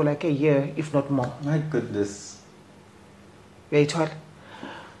jobless for like a year, if not more. My goodness. Very tall.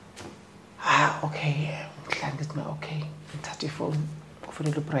 Okay. Okay. 34.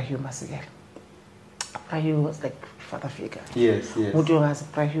 Prahu was like father figure. Yes.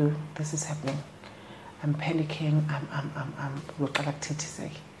 Prahu, this is happening. I'm panicking. I'm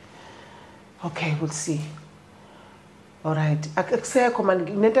okay, we'll see. All right. Akusekho man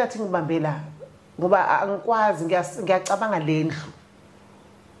nento yathi ngibambela ngoba angikwazi ngiyacabanga lendlu.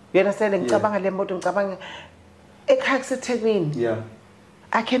 You understand? Ngicabanga le moto ngicabanga ekhaya kuseThekwini. Yeah.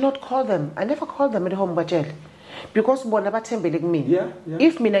 I cannot call them. I never call them at home batshele. because bona bathembele kumina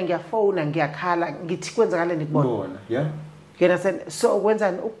if mina ngiyafona ngiyakhala ngithi kwenzakaleni kubona so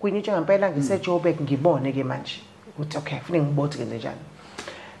wenzani ukugwinyitsha ngempela ngiseJoburg ngibone ke manje ukuthi okay kufanele ngibothe ke njani.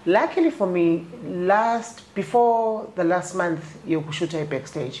 Luckily for me, before the last month yokushutha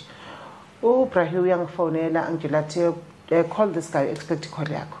backstage, Brahu yangifonela angelathi call this guy, expect call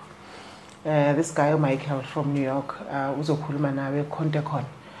yakho. This guy Michael from New York uzokhuluma nawe konke khona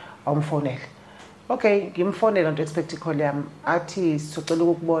awumfonele. Okay, ngimfonela nto expect call yami athi sicela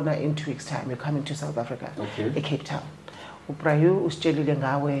ukubona in 2 weeks time you're coming to South Africa Cape Town. Brahu usitshelile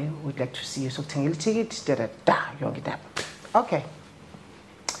ngawe would like to see you so kuthengile ticket da yonke indaba. Okay.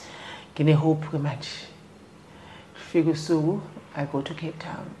 Gine hope ke manje. Fika usuku I go to Cape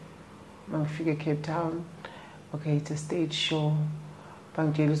Town. Mangifika Cape Town. Okay, it's a stage show.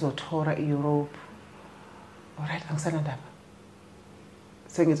 Bangitshela uzothora eEurope. Alright, angisana ndaba.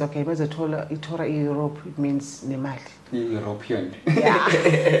 Sengithi okay, bazothola ithora eEurope it means nemali. European. Yeah.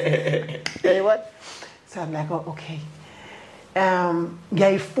 What? So I'm like, oh, okay.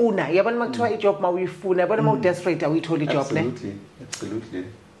 Ngiyayifuna. Yabona makuthiwa ijob mawuyifuna, yabona mawudesperate awuyithola ijob le. Absolutely.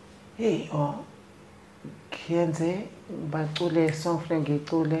 Hey, Kienze, bacule song fling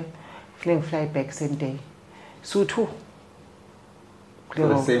ngicule, fling fly back same day. So too. For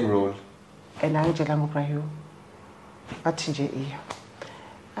the same role. And angitshela ngoBrahu. Athi nje iya.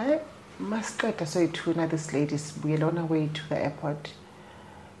 I must qeda so ithuna this lady sibuyela on our way to the airport.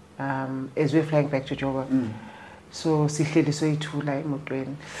 As we're flying back to Joburg. So sihleli so ithula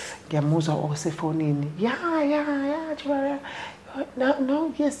emotweni. Ngiyamuzwa osefonini. Yeah.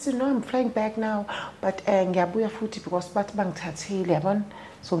 No, yes, no, I'm flying back now. But ngiyabuya futhi because bathi bangithathile yabona.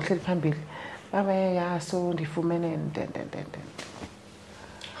 So ngihleli phambili. Baba yeah, so ndifumene and then.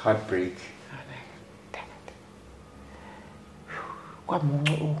 Heartbreak.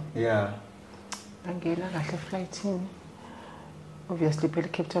 Kwamuncu. Yeah. Angena kahle flightini. Obviously phela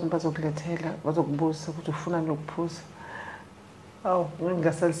Cape Town bazokulethela, bazokubuza ukuthi ufuna nokuphuza. Aw,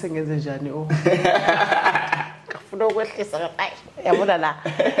 ngingasalise ngenze njani Ngafuna ukwehlisa kabayi. Yabona la.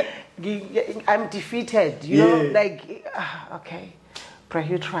 I'm defeated, you know, like okay.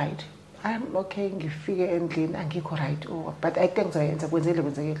 Brahu tried. I'm okay, ngifike endlini angikho right but I think ngizoyenza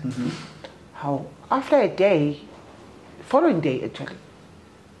kwenzekile. How after a day, following day actually,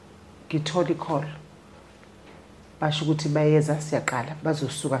 ngithola call. Basho ukuthi bayeza siyaqala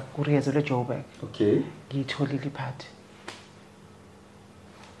bazosuka kurezo leJoburg. Okay. Ngitholile iphathi.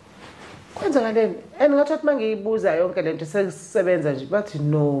 Kwenzakaleni? Ngathi mangiyibuza yonke lento sesebenza nje bathi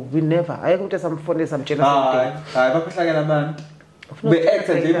no we never. Ayekho umuntu esamfonela samtshela something. Hayi baphahlakela abantu. Be-act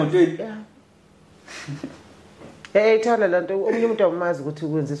nje emotweni. Thala lanto omunye umuntu awumazi ukuthi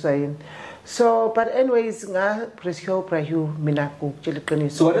kwenziswa yini. So but anyways Brahu mina ukutshela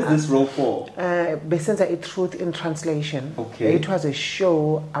iqiniso. So what is this role for? Besenza Truth in Translation. Okay. It was a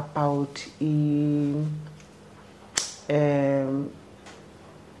show about this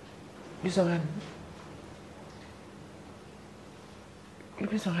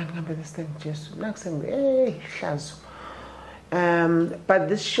thing just hlazo. But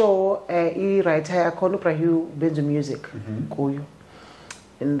this show writer yakhona Brahu benza music kuyo.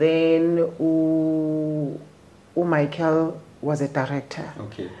 And then Michael was a director.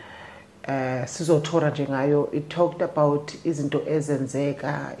 Okay. Sizothora nje ngayo it talked about izinto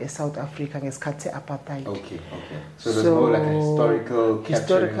ezenzeka eSouth Africa ngesikhathi apartheid. Okay. So there's more like a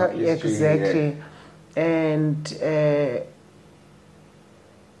historical history, exactly. Yeah. And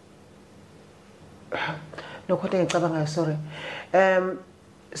no kodwa ngicabanga sorry.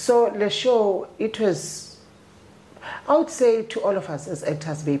 So the show it was I would say to all of us as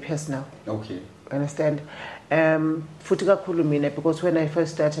actors very personal. Okay. Understand? Futhi kakhulu mina because when I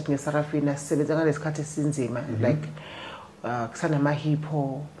first started ngeSarafina sisebenza ngalesikhathi sinzima like kusana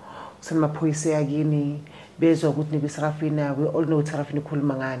mahipho kusana maphoyisa yakini bezwa ukuthi ngeSarafina we all know Sarafina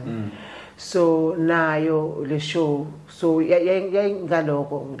ikhuluma ngani. So nayo le show so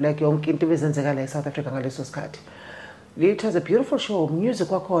yayingaloko like yonke into bezenzeka la eSouth Africa ngaleso sikhathi. It was a beautiful show, music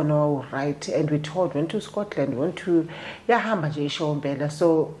wakhona right, and we toured, went to Scotland, went to yahamba nje ishow impela.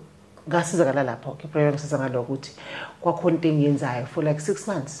 So ngasizakala lapho ke prayer ngisiza ngaloko ukuthi kwakhona into engiyenzayo for like 6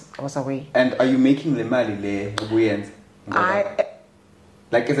 months I was away. And are you making le mali le ubuyenza?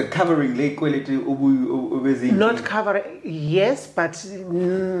 Like is it covering le quality ubezi? Not covering, yes, but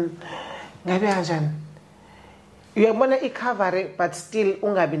ngabe kanjani? Uyabona icover but still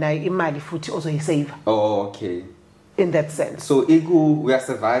ungabi nayo imali futhi ozoyisave. Oh, okay. In that sense. So we are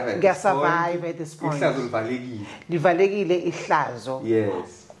surviving. We are survive at this point. Ihlazo livalekile. Livalekile ihlazo.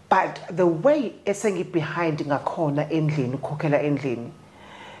 Yes. But the way esengi behind ngakhona endlini ukhokhela endlini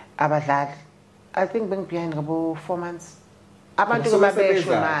abadlali I think behind about 4 months. Abantu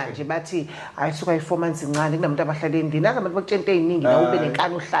babesho manje bathi ayisuka 4 months incane kunabantu abahlala endini abantu bakutshente eziningi la ube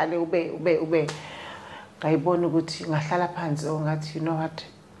nenkani uhlale ube ngayibona ukuthi ngahlala phansi ongathi you know what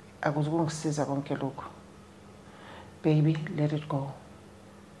akuzukungisiza konke lokho baby let it go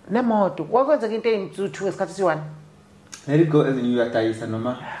nemoto kwakwenzeka into eyintsuthu esikhathi siyi-1 let it go as in you adayisa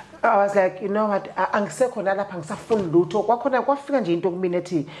noma I was like you know what angisekho lapha ngisafuna lutho kwakhona kwafika nje into kumina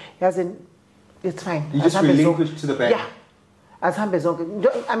ethi yazi it's fine you just relinquish to the back yeah asihambe zonke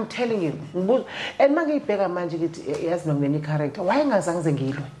I'm telling you ngibuza and mangiyibheka manje ngithi yazi nokunene character why ngazange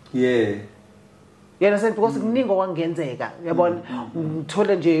ngilwe yeah yena senze because kuningi okwangenzeka uyabona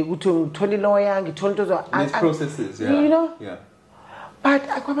ngithole nje ukuthi ngithole lawyer ngithole into these processes yeah you know yeah but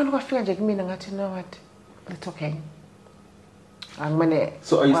akwabantu kwafika nje kumina ngathi you know what it's okay angimane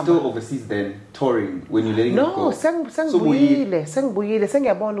so are you still overseas then touring when you letting it go no sengibuyile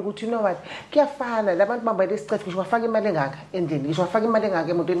sengiyabona ukuthi you know what kuyafana labantu bamba lesicethu ngisho bafaka imali engaka endlini ngisho bafaka imali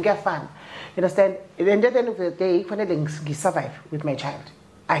engaka emotweni kuyafana you understand and at the end of the day kufanele ngisurvive with my child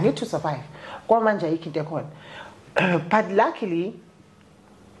I need to survive kwamanje ayikho into ekhona but luckily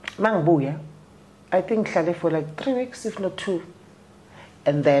mangibuya I think ngihlale for like 3 weeks if not 2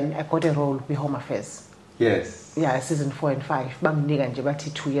 and then I got a role with Home Affairs yes yeah season 4 and 5 banginika nje bathi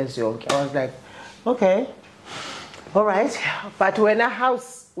 2 years yonke I was like okay all right but when a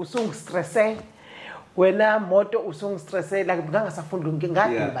house usungistresse when a moto usungistresse like ngangasafunda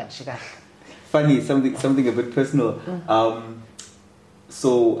ngingadumba nje kahle funny something a bit personal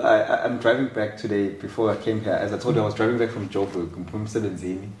so I'm driving back today before I came here as I told you I was driving back from Joburg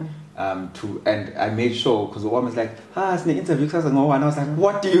and I made sure because the woman was like it's an interview and I was like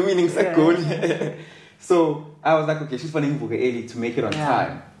what do you mean so I was like okay she's funny early to make it on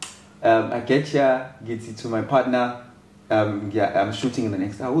time I get here get to my partner I'm shooting in the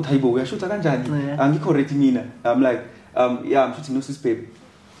next hour we are shooting kanjani angikho ready mina I'm like yeah I'm shooting no sis baby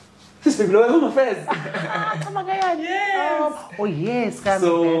Home Affairs yes oh yes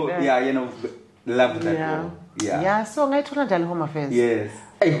so yeah you know love that role. yeah so ngayithola njalo Home Affairs yes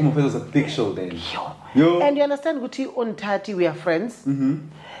hey Home Affairs was a big show then and you understand ukuthi uNthathi we are friends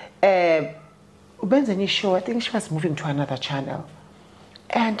ubenze ni show I think she was moving to another channel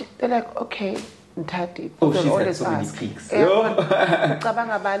and they're like okay Nthati she's had so many peaks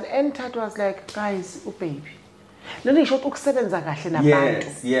cabanga abantu and Nthati was like guys baby nani ngisho ukusebenza kahle nabantu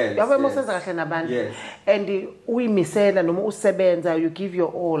yabe mosenza kahle nabantu and uyimisela noma usebenza you give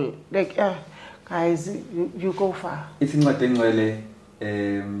your all like guys you go far it's incwadi engcwele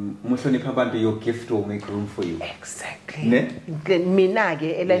umuhlonipha abantu your gift will make room for you exactly mina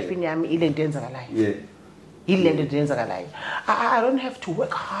ke elifini yami ilento yenzakalayo ilento yenzakalayo I don't have to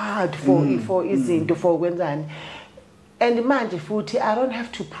work hard for izinto for kwenzani and manje futhi I don't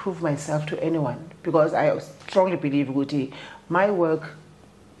have to prove myself to anyone because I strongly believe ukuthi my work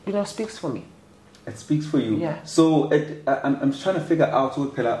you know speaks for me it speaks for you yeah. So I'm trying to figure out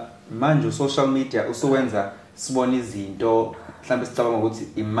ukuthi phela manje social media usowenza sibona izinto mhlambe sicabanga ukuthi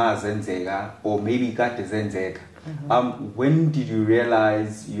imazenzeka or maybe kade zenzeka when did you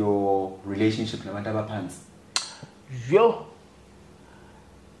realize your relationship nabantu abaphansi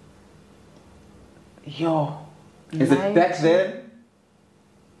is it back then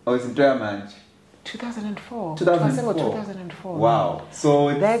or is it manje 2004 2004 wow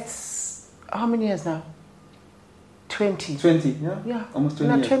so that's how many years now 20 yeah almost 20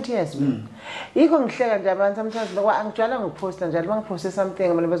 years 20 years yiko ngihleka nje abantu sometimes lokho angijwala ngiposta njalo mangiposte something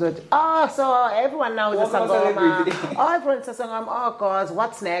abantu bazothi so everyone now is a Sangoma everyone is Sangoma God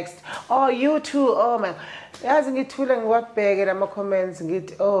what's next you too my yazi ngithule ngiwabheke lama comments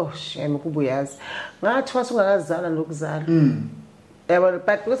ngithi shame kubuyazi ngathi wasungakazana nokuzala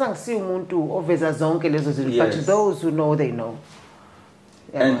but because angisiyo umuntu oveza zonke lezo zinto but those who know they know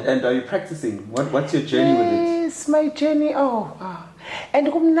and are you practicing what's your journey with it yes my journey and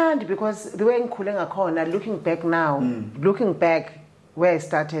kumnandi because the way ngikhule ngakhona looking back where I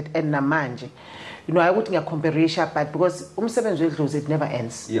started and namanje you know I would comparisha but because umsebenzi wedlozi it never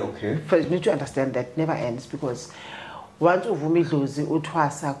ends first you need to understand that never ends because once uvuma idlozi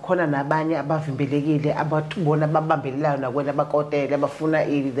uthwasa khona nabanye abavimbelekile abatubona babambelelayo nakwena abakotela abafuna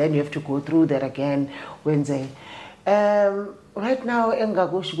then you have to go through that again wenze right now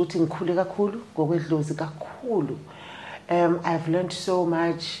engakusho ukuthi ngikhule kakhulu ngokwedlozi kakhulu I've learned so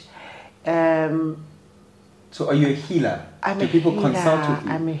much so are you a healer do people consult with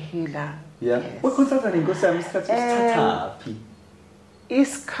you I'm a healer yes. What consultant ngosami isikhathi sithathapi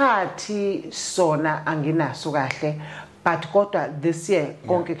isikhathi sona anginaso kahle but kodwa this year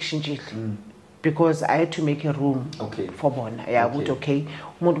konke kushintshile because I had to make a room for bona. Yeah, okay.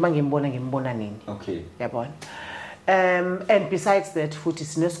 Umuntu mangimbona ngimbona nini. Okay. Yabona. And besides that, futhi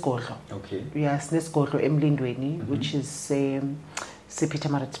sinesgodlo. Okay. Yeah, sinesgodlo emlindweni, which is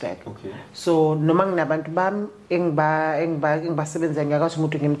Pietermaritzburg. Okay. So noma nginabantu bami engibasebenza ngiyakwazi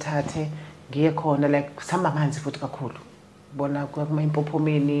umuntu ngimthathe ngiye khona like sihamba amanzi futhi kakhulu. Bona kuma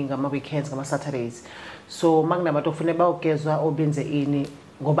impophomeni ngama weekends ngama Saturdays. So manginabantu ofuna bawugezwa obenze ini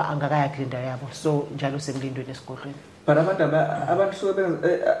ngoba angakayakho indawo yabo. So njalo semlindweni esigodlweni. But abantu suke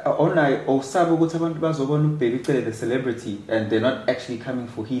online osabe ukuthi abantu bazobona ubheka icele the celebrity and they're not actually coming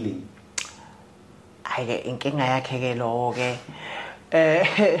for healing. Ayike inkinga yakhe ke lo ke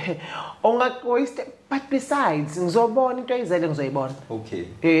but besides ngizobona into ayizele ngizoyibona. Okay.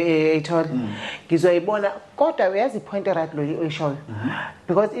 Ayithola ngizoyibona kodwa uyazi point right lo oyishoyo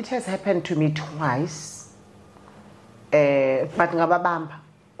because it has happened to me twice but ngababamba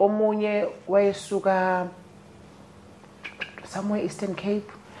omunye wayesuka somewhere Eastern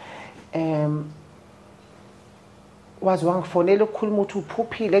Cape was wangifonela ukukhuluma ukuthi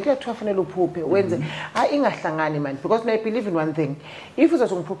uphuphile kuyathiwa fanele uphuphe wenze hayi ingahlangani man because I believe in one thing if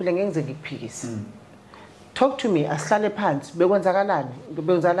uzozongiphuphile ngeke ngize ngikuphikise talk to me asihlale phansi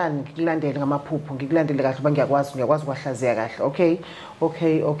bekwenzalani ngikulandele ngamaphupho ngikulandele kahle ba ngiyakwazi ukwahlaziya kahle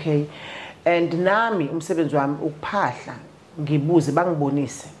okay and nami umsebenzi wami ukuphahla ngibuze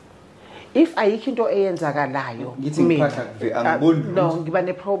bangibonise if ayikho into eyenzakalayo no ngiba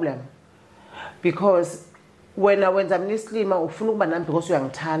ne problem because when wenza mnislima ufuna ukuba nami because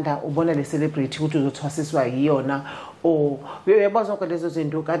uyangithanda ubona le celebrity ukuthi uzothwasiswa yiyona or uyabona zonke lezo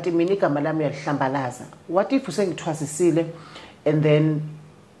zinto kanti mina igama lami uyalihlambalaza what if usengithwasisile and then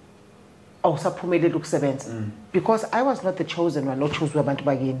awusaphumeleli ukusebenza because I was not the chosen one choose abantu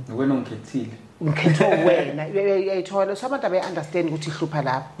bakini wena ungikhethile ngikhetho wena uyayithola so abantu abaye understand ukuthi ihlupha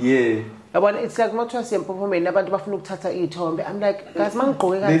lapho yabona it's like motho siyempophomeni abantu bafuna ukuthatha izithombe I'm like guys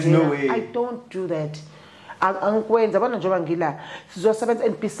mangigqoke kanje I don't do that angikwenza bona njengoba ngila sizosebenza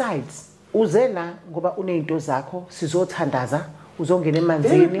and besides uzela ngoba unezinto zakho sizothandaza uzongena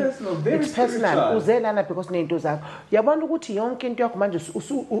emanzini it's personal uzelana because unezinto zakho yabona ukuthi yonke into yakho manje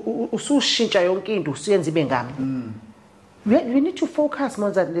usushintsha yonke into usiyenza ibe ngami we need to focus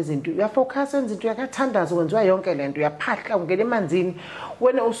monza lezinto uyafocus wenza into yakathandaza wenziwa yonke lento uyaphahla ungena emanzini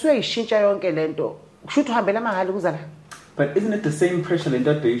wena usuyayishintsha yonke lento kushuthi uhambela amahali kuzala but isn't it the same pressure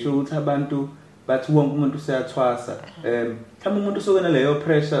lento adeyisho ukuthi abantu bathi wonke umuntu useyathwasa kama umuntu usokena leyo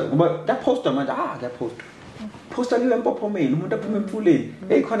pressure ngoba kuyaposta manje posta liwe empophomeni umuntu aphuma emfuleni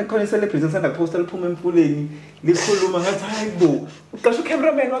khona celebrity esanda posta liphuma emfuleni likhuluma ngathi hayibo uqasha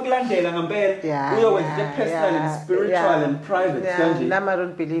cameraman wakulandela ngempela uyokwenza into personal and spiritual and private kanje I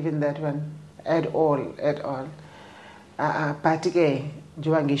don't believe in that one at all but ke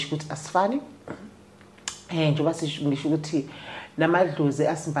njengoba ngisho ukuthi asifani njengoba ngisho ukuthi namadlozi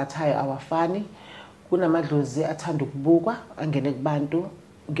asimbathayo awafani kunamadlozi athanda ukubukwa angene kubantu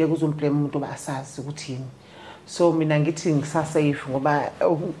ngeke uzomblame umuntu obasazi ukuthi yini so mina ngithi ngisasafe ngoba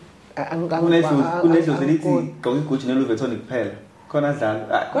kunedlozi lithi gqoka igucci neLouis kuphela khona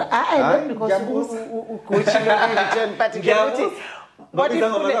adlala because ugucci lo but ngiyakuthi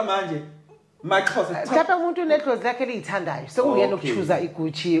kodwa manje Maxhosa lapha umuntu unedlozi lakhe elithandayo sekungena ukuchuza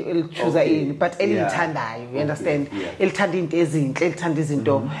igucci elichuza ini but elithandayo you understand elithanda into ezinhle elithanda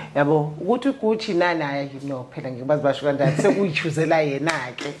izinto yabo ukuthi ugucci naye no phela ngibazi basho kanjani sekuyichuzela yena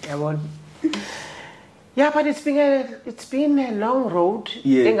ke yabona but it's been a long road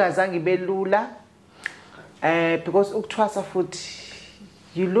engazange ibelula because ukuthwasa futhi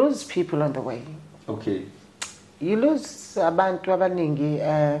you lose people on the way you lose abantu abaningi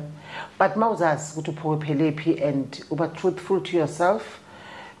but mawuzazi ukuthi uphophelepi and uba truthful to yourself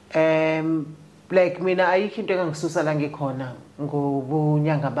like mina ayikho into engangisusa la ngikhona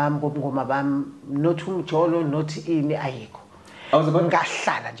ngobunyanga bami ngobungoma bami not umjolo not ini ayikho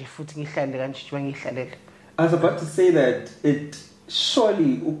ngahlala nje futhi ngihlalele kanje nje ngihlalele I was about to say that it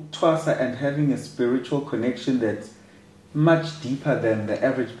surely ukuthwasa and having a spiritual connection that's much deeper than the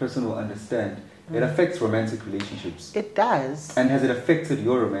average person will understand. It affects romantic relationships. It does. And has it affected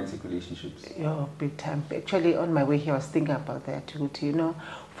your romantic relationships? Yeah, big time. Actually, on my way here, I was thinking about that. You know,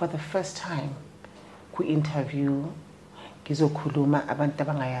 for the first time, we interview ngizokhuluma abantu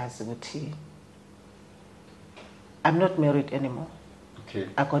abangayazi ukuthi I'm not married anymore. Okay.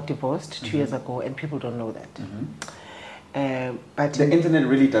 I got divorced 2 years ago, and people don't know that. But the internet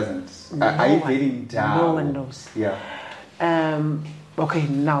really doesn't. Are you getting down? No one knows. Yeah. Okay,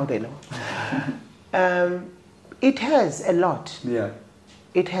 now they know. It has a lot. Yeah.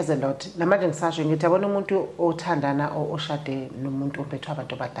 It has a lot. Namanje ngisasho ngithi abona umuntu othandana oshade nomuntu ophethwe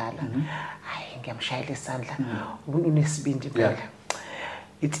abantu abadala. Hayi ngiyamshayela isandla. Unesibindi phela.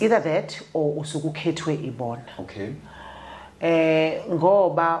 It's either that or usukukhethwe ibona. Okay.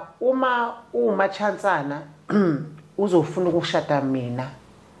 Ngoba uma chansana uzofuna ukushada mina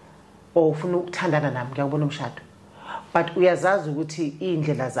or ufuna ukuthandana nami ngiyabona umshado. But uyazazi ukuthi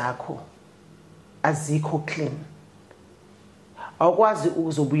indlela zakho azikho clean. Awukwazi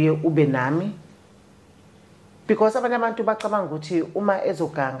uzobuye ube nami because abanye abantu bacabanga ukuthi uma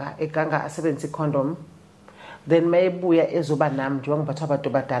eganga asebenzise condom then mayebuya ezoba nami njengoba ngiphathwa abantu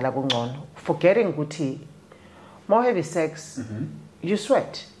badala kungcono, forgetting ukuthi more heavy sex you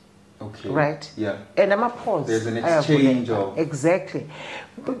sweat. Okay. Right? Yeah. And I'm a pause. There's an exchange of... Exactly.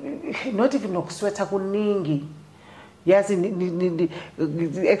 Not even nokusweata kuningi. Yes,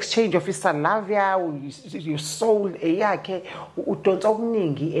 the exchange of isalavia, your soul, eyakhe, udonsa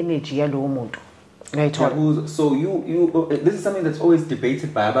okuningi energy yalowo muntu. So you this is something that's always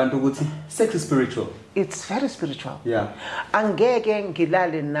debated by abantu ukuthi sex is spiritual. It's very spiritual. Yeah. Angeke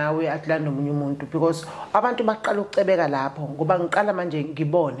ngilale nawe akulanda nomunye umuntu because abantu baqala ukucebeka lapho ngoba ngiqala manje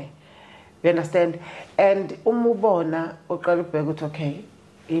ngibone. You understand? And umubona uqala ubheka ukuthi okay,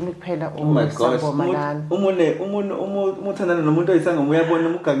 yimi kuphela Sangoma lana. Umuthandana nomuntu oyisangoma uyabona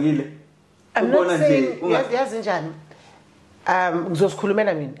umugangile. Ubona nje yazi njani?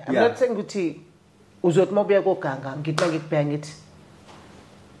 Ngizosikhulumela mina. I'm not saying ukuthi uzothi mobuya koganga ngithi ngikubheka ngithi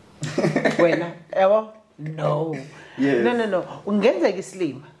wena yabo no. Yes. No ungenzeka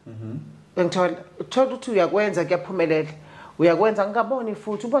islima ngithola ukuthi uyakwenza kuyaphumelela uyakwenza ngingaboni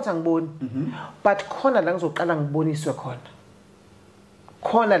futhi ubothi angiboni but khona la ngizoqala ngiboniswe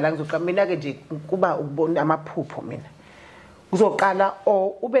khona la ngizoqala mina ke nje kuba ukubona amaphupho mina uzoqala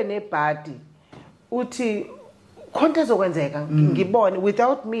ube nebhadi uthi konke ezokwenzeka ngibone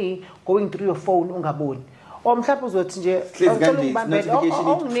without me going through your phone ungaboni mhlawumbe uzothi nje awuthola ukubambela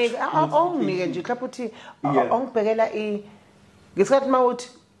onginike nje mhlawumbe uthi ongibhekela ngesikhathi mawuthi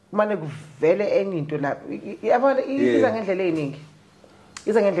manje kuvele enye into lapha yabona iza ngendlela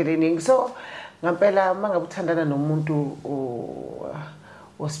eningi so ngempela mangabe uthandana nomuntu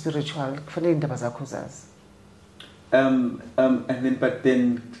o spiritual kufanele indaba zakho zazi and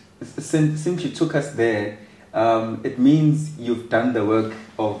then since you took us there it means you've done the work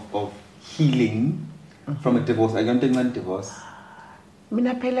of healing from a divorce. I don't think man divorce.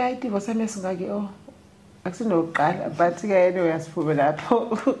 Mina phela divorce amesingaki akusinoqala but ke yena uyasiphume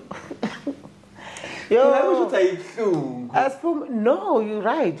lapho. Yo, no, you're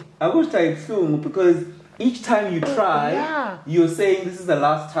right. I wish because each time you try, you're saying this is the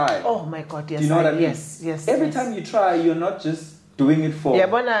last time. Oh my God, yes. Do you know what I mean? Yes. Every time you try, you're not just doing it for...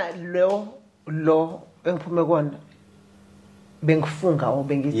 Yabona lo engiphume kona bengifunga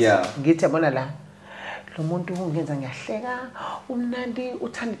obengithi ngithi yabona la lo muntu ungenza ngiyahleka umnandi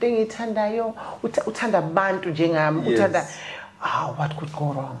uthanda into engiyithandayo uthanda abantu njengami uthanda what could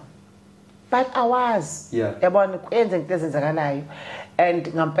go wrong but I was yabona kwenze into ezenzakalayo and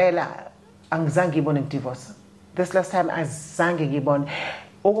ngampela angizange ngibone divorce this last time azange ngibone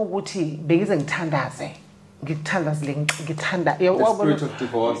ukuthi bengize ngithandaze ngithanda yabona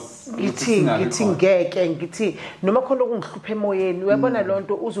divorce ngithi ngeke ngithi noma khona okungihlupha emoyeni uyabona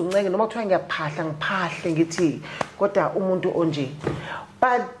lonto uzunceke noma kuthiwa ngiyaphahle ngiphahle ngithi kodwa umuntu onje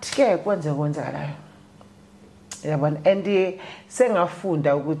but ke kwenzekalayo yabona and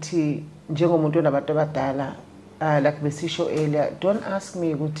sengafunda ukuthi njengomuntu onabantu abadala like besisho earlier don't ask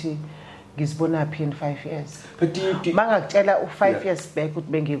me ukuthi ngizibona phi in 5 years but do you mangakutshela u5 years back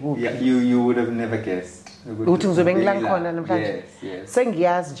ukuthi bengikuphi you would have never guessed ukuthi ngizobe ngilankhona namhlanje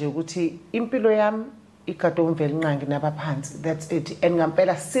sengiyazi nje ukuthi impilo yami igado umveli nqangi nabaphansi that's it and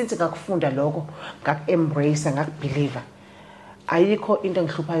ngampela since ngakufunda lokho ngak-embrace ngak-believer ayikho into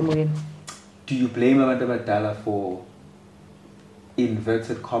engihlupha emoyeni. Do you blame abantu abadala for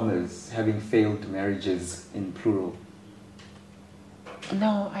inverted commas having failed marriages in plural?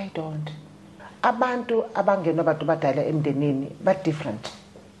 No, I don't. Abantu abangenwa abantu badala emndenini but different.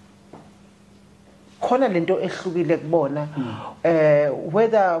 Khona lento ehlukile kubona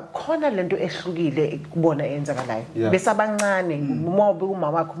whether khona lento ehlukile kubona eyenzakalayo besabancane mobe umama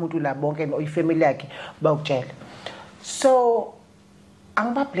wakho umuntu la bonke oyifamily yakhe bawutshela so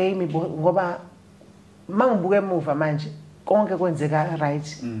angiba blame ngoba mangibuke emuva manje konke kwenzeka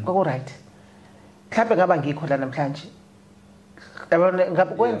right kwaku right mhlawumbe ngaba ngikho la namhlanje yabona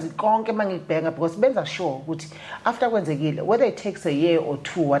ngabe kwenza konke mangibhenga because benza sure ukuthi after kwenzekile whether it takes a year or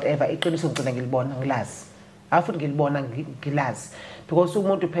two whatever iqiniso ngicela ngilibona ngilazi afuthi ngilibona ngilazi because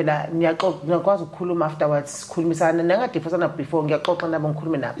umuntu phela niyakwazi ukukhuluma afterwards sikhulumisana nangadifosana before ngiyaxoxa nabo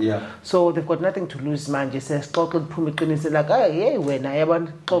ngikhulume nabo so they've got nothing to lose manje sesixoxe liphuma iqiniso like hey wena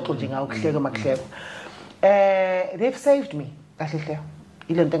yabona xoxo nje ngawuhleka makuhleko they've saved me kahle hle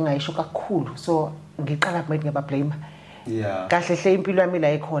ilento engayisho kakhulu so ngiqala manje ngabablame kahle hle impilo yami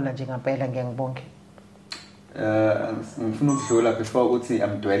la ikhona nje ngempela ngiyangibonge ngifuna ukudlula before ukuthi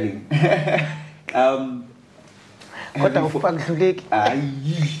I'm dwelling kodwa ufakudluleki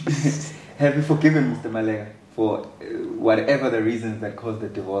have you forgiven Mr. Malega for whatever the reasons that caused the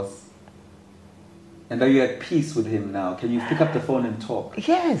divorce and are you at peace with him now? Can you pick up the phone and talk?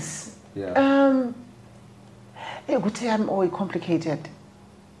 Yes. Ukuthi I'm always complicated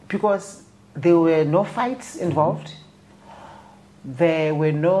because there were no fights involved. There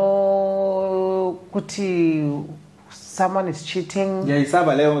were no kuti someone is cheating.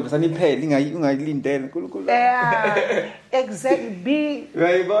 Isaba leyo saniphele ungayilindele nkulunkulu. Exactly.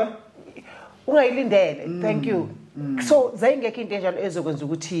 Right, ungayilindele. Thank you. So zayingekho into enjalo ezokwenza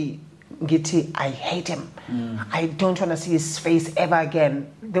ukuthi ngithi I hate him. I don't want to see his face ever again.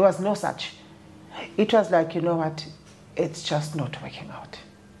 There was no such. It was like, you know what? It's just not working out.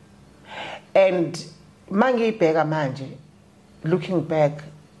 And mangibheka manje, looking back,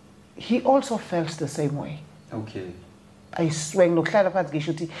 he also felt the same way. Okay. I swear, nokuhlala phansi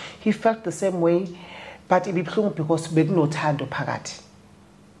ngisho ukuthi he felt the same way, but ibibhlungu because bekunothando phakathi.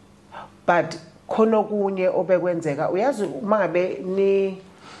 But khona okunye obekwenzeka, uyazi mangabe ni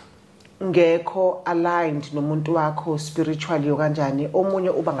ngekho aligned nomuntu wakho spiritually okanjani, omunye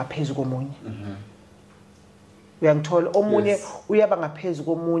uba ngaphezulu komunye. Uyangithola omunye uyaba ngaphezulu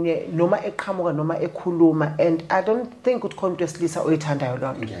komunye noma eqhamuka noma ekhuluma, and I don't think ukuthi khona wesilisa oyithandayo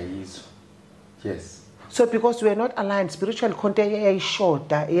lonto. Ngiyayizwa. Yes. So because we are not aligned spiritually, konke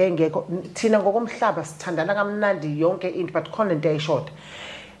yayishoda yengekho thina ngokomhlaba sithandana kamnandi yonke into but khona into yayishoda.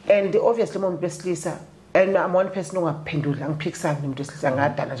 And obviously umuntu besilisa, and I'm one person ongaphendula angiphikisani nomuntu wesilisa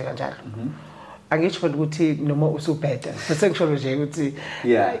ngadala nje kanjalo. Angisho ukuthi noma usubheda bese ngisho nje ukuthi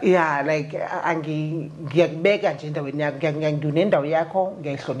like ngiyakubeka nje endaweni yakho ngiyangiduna endawo yakho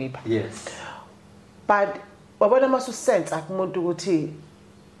ngiyayihlonipha. Yes. But wabona masusense akumuntu ukuthi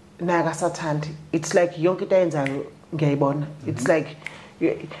naga sathandi, it's like yonke into ayenzayo ngiyayibona. It's like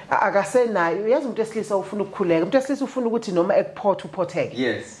akasenayo uyazi umuntu esilisa ufuna ukukhuleka, umuntu esilisa ufuna ukuthi noma ekuphotha uphotheke.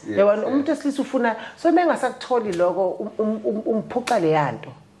 Yes. Yabona umuntu esilisa ufuna so mengasakutholi lokho umphuqa le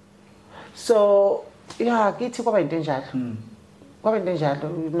yanto. So kithi kwaba into enjalo. Kwaba into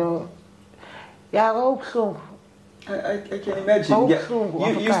enjalo, you know. Kwabhlungu. I can imagine.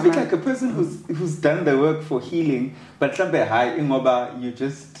 You speak like a person who's done the work for healing, but mhlambe hayi ingoba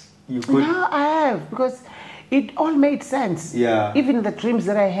you could. No, I have, because it all made sense. Even the dreams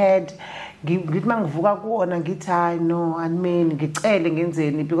that I had, ngithi mangivuka kuona ngithi hayi no animeni ngicele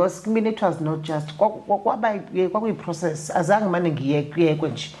ngenzeni, because kimi it was not just kwakuyi process azange manje ngiyekwe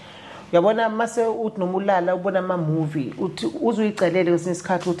nje. Uyabona mase uthi noma ulala ubona ama movie uthi uzuyicelele kwesinye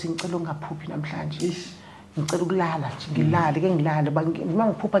isikhathi uthi ngicela ungaphuphi namhlanje. Ngicela ukulala nje ngilale ke ngilale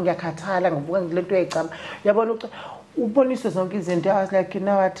mangiphupha ngiyakhathala ngivuka ngilento eyicama. Uyabona uboniswe zonke izinto. I was like, you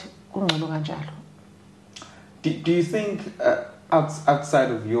know what, kungcono kanjalo. Do you think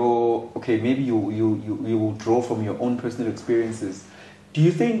outside of your maybe you will draw from your own personal experiences, do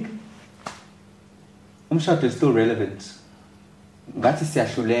you think umshado is still relevant? Ngathi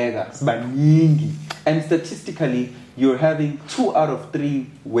siyahluleka sibaningi, and statistically you're having 2 out of 3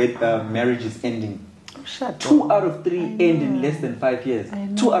 marriages ending. 2 out of 3 end in less than 5 years.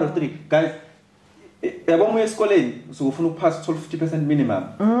 2 out of 3 guys. Yabona uye esikoleni usufuna ukupass 50% minimum.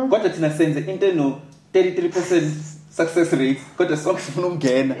 Kodwa thina senze into no 33% success rate. Kodwa sonke sifuna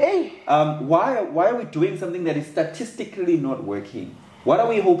ukungena. Why are we doing something that is statistically not working? What are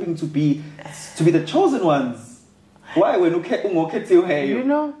we hoping to be the chosen ones? Why when ungokhethiwe heyo? You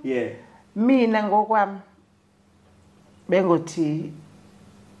know? Yeah. Mina ngokwami bengothi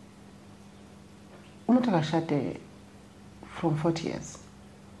umuntu akashade from 40 years.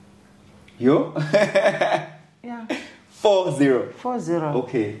 Yo? Yeah. 40.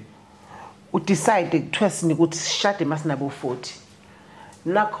 Okay. Udecide kuthiwa ukuthi shade masinabo 40.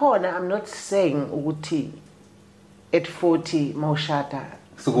 Nakhona I'm not saying ukuthi at 40 mawushada.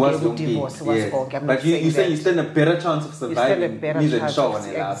 So was divorce was wrong. But you say you stand a better chance of surviving. You stand a better chance.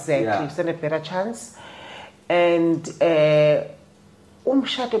 Exactly. You stand a better chance. And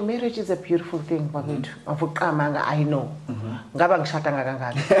umshado, marriage is a beautiful thing bakwethu. Avuqamanga I know. Ngaba ngishada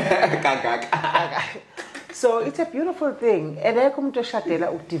ngakangaka. So it's a beautiful thing. And ayekho umuntu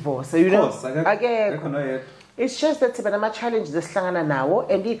oshadela ukudivorce, you know. Akekho. It's just that sibana ama challenges esihlangana nawo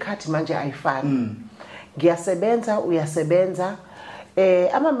and ikhathi manje ayifani. ngiyasebenza uyasebenza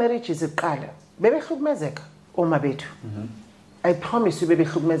ama marriages eqala bebehlukumezeka oma bethu I promise you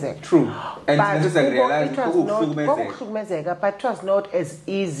bebehlukumezeka true and necessarily realize ukuhlukumezeka but it was not as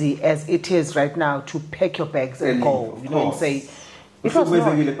easy as it is right now to pack your bags and go you know and say it was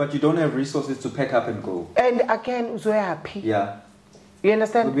not. But you don't have resources to pack up and go and again uzoyapi yeah you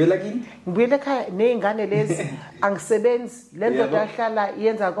understand ngibuyela ekhaya nezingane lezi angisebenzi lento yahlala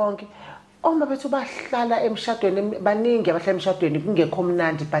yenza konke oma bethu bahlala emshadweni baningi abahlala emshadweni kungekho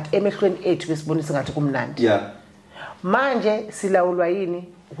mnandi but emehlweni ethu besibonisa ngathi kumnandi yeah manje silawulwa yini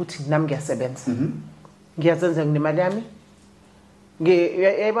ukuthi nami ngiyasebenza ngiyazenza nginemali yami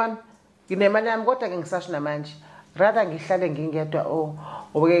yebona nginemali yami kodwa ke ngisasho namanje rather ngihlale ngingedwa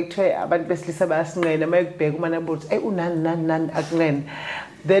obeke kuthiwe abantu besilisa bayasinqena mayekubheka umanabothi unani akunqene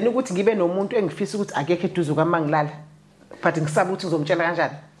then ukuthi ngibe nomuntu engifisa ukuthi akekho eduze kwamangilala but ngisaba ukuthi ngizomtshela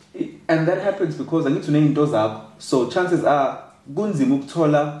kanjani and that happens because I need to name into zakho so chances are kunzima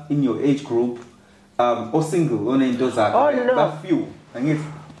ukuthola in your age group or single one into zakho that few angithi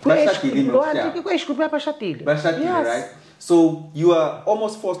bashadile ku age group abashadile right so you are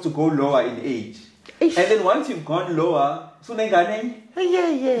almost forced to go lower in age and then once you've gone lower so nengane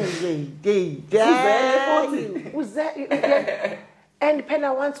and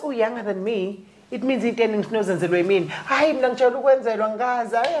phela once younger than me it means into enginozenzelwe yimi hayi mina ngitshela ukwenzelwa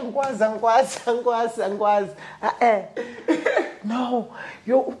ngazi hayi ngikwazi no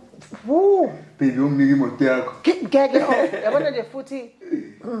yo baby umniki imoto yakho ngeke yabona nje futhi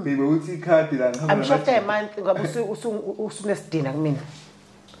baby uthi ikhadi la ngihamba I'm short a month ngabe usunesidina kumina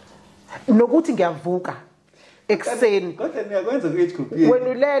nokuthi ngiyavuka ekseni kodwa niyakwenza ku age group yini wena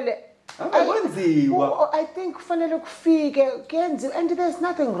ulele akwenziwa I think kufanele kufike kuyenziwa and there's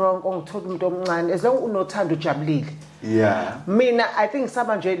nothing wrong ongithola umuntu omncane as long unothando ujabulile yeah mina I think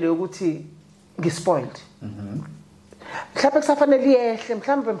saba nje le ukuthi ngispoiled mhlawumbe kusafanele yehle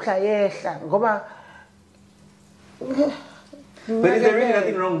mhlawumbe mhla yehla ngoba but is there really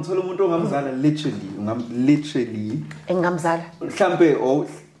nothing wrong uthola umuntu ongamzala literally engamzala mhlawumbe or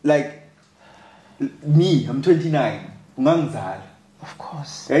like me I'm 29 ungangizala of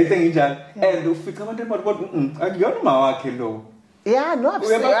course yayithe nginjalo and ufika abantu emotibona akuyona uma wakhe lo yeah no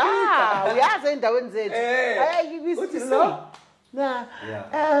uyazi endaweni zethu ayikubisi lo na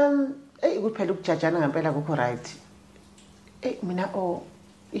kuphela ukujajana ngempela kukho right mina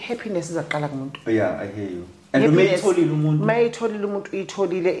ihappiness izaqala kumuntu yeah I hear you and mayitholile umuntu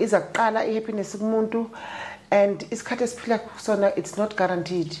uyitholile izaqala ihappiness kumuntu and isikhathi esiphila kusona it's not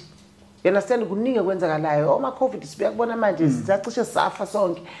guaranteed you understand kuningi kwenzakalayo oma covid sibuyakubona manje sizacishe safa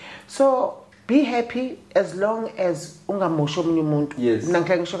sonke so be happy as long as ungamoshi omunye umuntu mina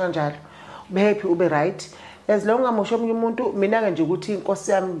ngihlala ngisho kanjalo be happy ube right as long ungamoshi omunye umuntu mina ke nje ukuthi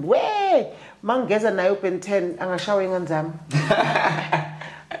inkosi yami mangigeza nayo Ben10 angashawa ingane zami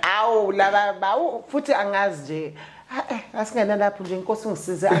awu laba bawu futhi angazi nje asingena lapho nje inkosi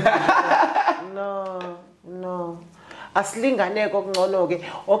ngisize no asilingane kokungcono ke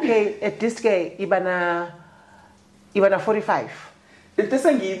okay at this ke ibana 45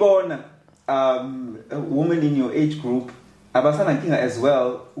 bese ngiyibona a woman in your age group abasana nkinga as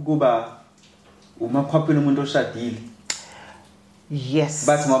well ukuba umakhwaphela umuntu oshadile yes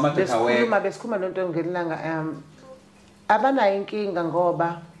but ngamadoda awekho besikhuluma nonto ngelanga abanayo inkinga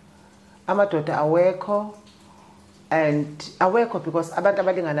ngoba amadoda awekho and awekho because abantu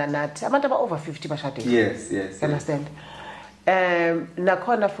abalingana nathi abantu aba over 50 bashadile yes understand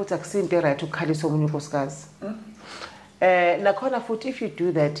nakhona futhi akusinto right ukukhalisa omunye unkosikazi nakhona futhi if you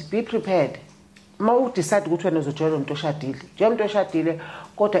do that be prepared ma u decide ukuthi wena uzojoyina umuntu oshadile umuntu oshadile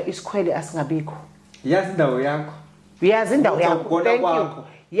kodwa isikhwele asingabikho yazi indawo yakho thank you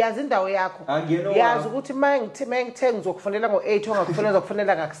yazi indawo yakho yazi ukuthi mangithe ngizokufundela ngo8 ongakufunela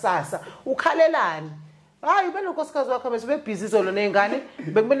uzokufunela ngakusasa ukhalelani hayi belonkosikazi wakho bese bebhizi izolo nezingane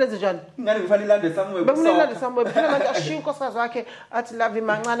bekumele enze njani ingane kufanele ilande somewhere bekumele ilande somewhere phela manje ashiya unkosikazi wakhe athi love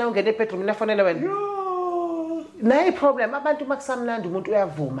imancane ungene ebedroom nafonela wena nayi problem abantu makusamnandi umuntu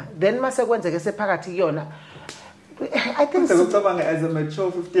uyavuma then mase kwenzeke sephakathi kuyona I think ngicabanga as a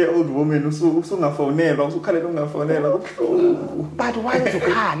mature 50-year-old woman usungafonelwa usukhalela ungafonelwa but why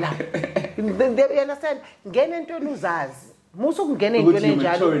uzukhala you understand ngene entweni uzazi musu kungena entweni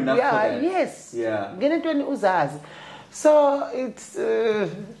enjalo yes ngene entweni uzazi so it's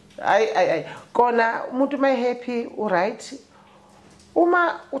I kona umuntu may happy right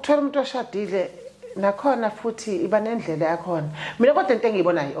uma uthola umuntu oshadile nakhona futhi iba nendlela yakhona mina kodwa into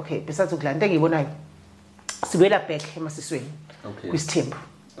engiyibonayo okay besides ukudla into engiyibonayo sibuyela back emasisweni kwisithembu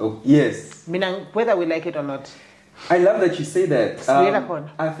yes mina whether we like it or not I love that you say that.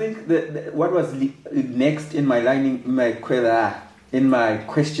 I think that what was next in my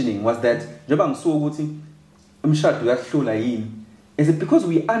questioning was that is it because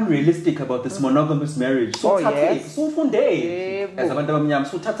we're unrealistic about this monogamous marriage? So yes.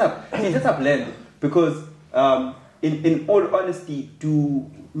 Because in all honesty, do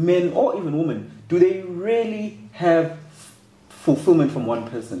men or even women, do they really have fulfillment from one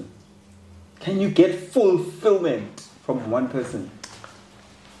person? Can you get fulfillment from one person?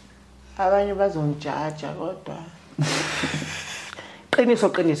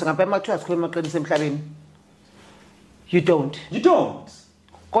 You don't. You don't.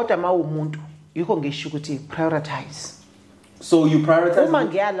 You can get shukuti prioritize. So you prioritize.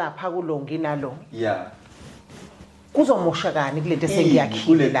 Yeah.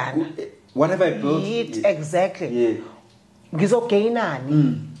 Whatever I built. Exactly. Yeah.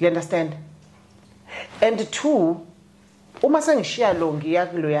 You understand? And two, you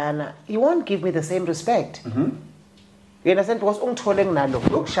won't give me the same respect. You understand? Because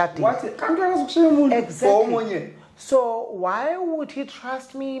exactly. So why would he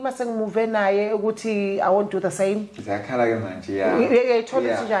trust me? I won't do the same.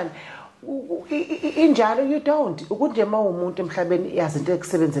 In Jalo, you don't.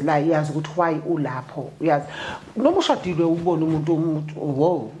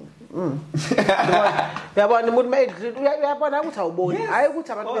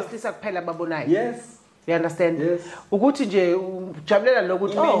 Yes. You understand? Yes.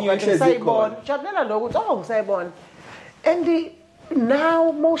 And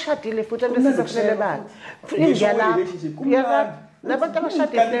now more shadile futhi antisizakufele bani. Indlela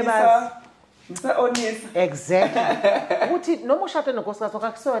exactly. Ukuthi noma ushade nonkosikazi wakho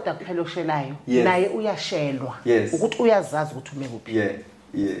akusoda kuphela oshelayo. Naye uyashelwa. Ukuthi uyazazi ukuthi ume kuphi.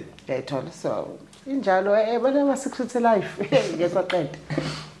 Yeah. Yayithola so injalo bana ma secret life. Ngesaqeda.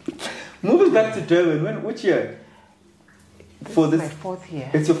 Moving back to Durban, which year? For this, my 4th year.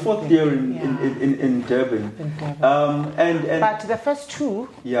 It's your 4th year in Durban. And but the first 2,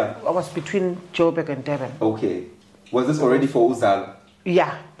 I was between Joburg and Durban. Okay. Was this already for Uzalo?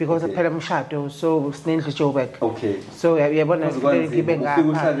 Yeah, because of Pelamshado, so Snendle Joburg. Okay. So yeah,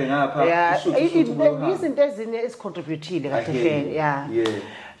 it's contributing. Yeah.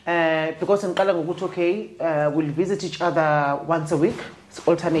 Because in Kalangut, we'll visit each other once a week. It's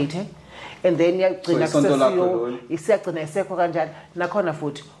alternating. And then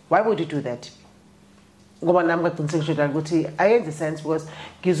why would you do that? I in the sense because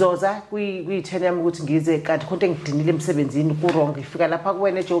gizoza we tell them ukuthi ngize kanti konke ngidinile emsebenzini ku wrong ifika lapha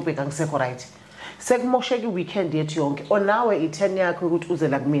kuwena eJoburg angisekho right sekumosheka iweekend yethu yonke onawe i10 yakho ukuthi uze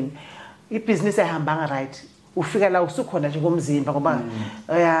la kimi ibusiness ehambanga right ufika la usukhona nje ngomzimba ngoba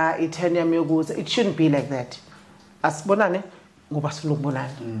i10 yami yokuza it shouldn't be like that asibonane ngoba sifuna ukubonana.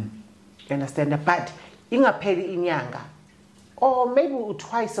 You understand? But ingapheli inyanga or maybe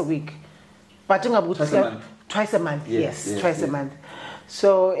twice a week, but twice a month. Yes, twice a month.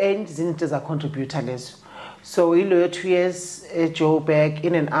 So and izinto za contributor lezo. So ilo 2 years Joburg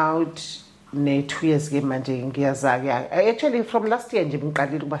in and out ne 2 years ke manje ngiyaza actually from last year nje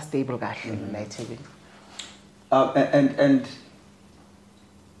ngiqalile ukuba stable kahle la eThekwini. And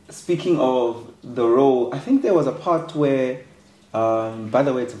speaking of the role, I think there was a part where by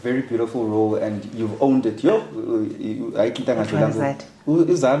the way, it's a very beautiful role and you've owned it. I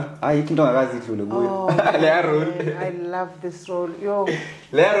love this role. I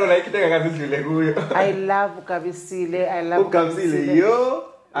love Ukabisile. I love Ukabisile.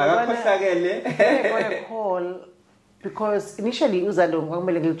 I got a call because initially Uzalo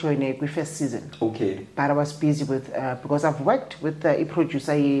ngangimele join the first season. Okay. But I was busy with because I've worked with the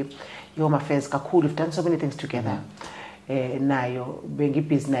producer Yoma Fez Kakulu. We've done so many things together. Nayo being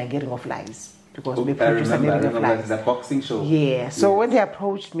busy now getting off lies because we produce a boxing show. Yeah. So when they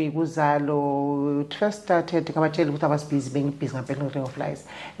approached me, Uzalo first started I was busy being getting off lies,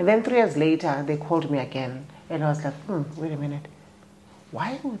 and then 3 years later they called me again, and I was like, wait a minute,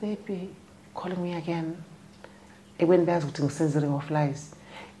 why would they be calling me again? It went back to censoring of lies.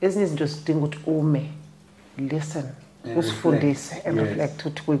 Isn't it just thing with ume? Listen, reflect, and reflect.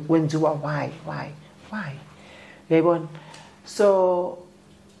 When do why? So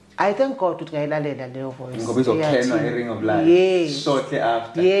I thank God to get a voice. Ring of life. Yes. Shortly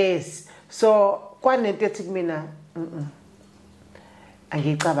after. Yes. So kwanentethi mina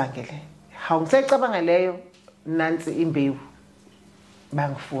angicabangele. How ngisecabanga leyo nansi imbewu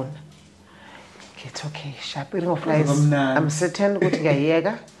bangifuna. It's okay. Sharp ring of life. I'm certain ukuthi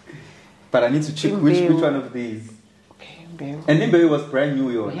ngiyayeka. But I need to check which one of these. Okay. And Nimbe was brand new,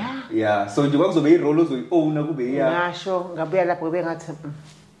 yo. Yeah. Yeah. So you want to be rollers with own yeah, sure. Ngabuya lapho bengathi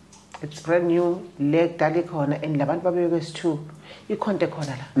it's brand new, leg dali khona and labantu babekes too. Ikhonte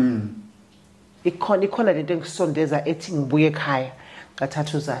khona la. Ikhona lento engisondeza ethi ngibuye ekhaya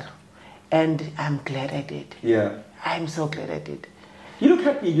ngathatha Uzalo. And I'm glad I did. Yeah. I'm so glad I did. You look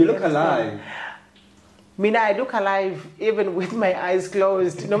happy, you look alive. Mina I look alive even with my eyes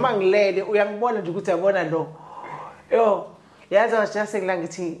closed. Noma ngilele uyangibona nje ukuthi yabona lo. Yo, yazi I was just saying la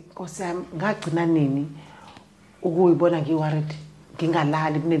ngithi Nkosi yami ngagcina nini ukuyibona ngiworried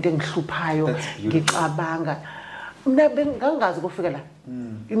ngingalali kunento engihluphayo ngicabanga. Mina bengangazi kufika la.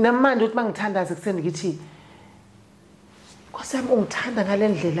 Namanje uthi mangithandaza kuseni ngithi Nkosi yami ungithanda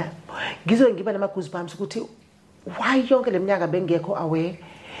ngalendlela ngizoke ngiba nama-goosebumps ukuthi why yonke leminyaka bengekho aware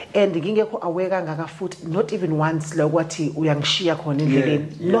and ngingekho aware kangaka futhi not even once la kwathi uyangishiya khona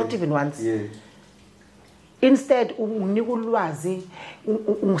endleleni not even once. Instead unginika ulwazi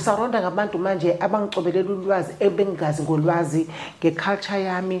ungisaronda ngabantu manje abangicobelele ulwazi ebengazi ngolwazi ngeculture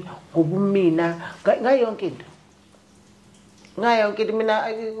yami ngobumina ngayonke into. Ngayonke into mina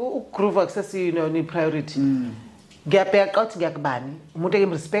ugroove access ni priority. Ngiyabheka ukuthi ngiyakubani umuntu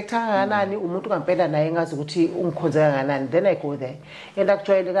engimrespecta kangakanani umuntu ngampela naye ngazi ukuthi ungikhonzeka kangakanani then I go there and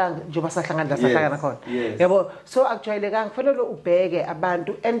akujwayelekanga njengoba sahlangana khona yabo so akujwayelekanga kufanele ubheke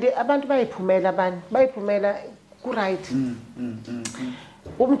abantu and abantu bayiphumela ku right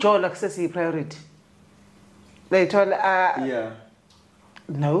umjola kusesi priority they told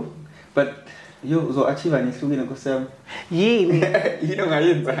no but yo uzo-achieve nihlukile Nkosi yini yini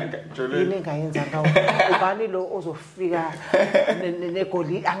ongayenzanga yini engayenzanga ubani lo ozofika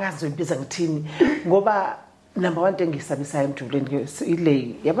negoli angazoyibiza ngithini ngoba number 1 engisabisayo emjuleni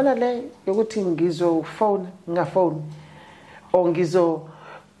ile yabona le yokuthi ngizofone ngingafone or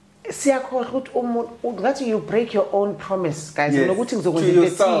siyakhohlwa ukuthi umuntu ngathi you break your own promise guys nokuthi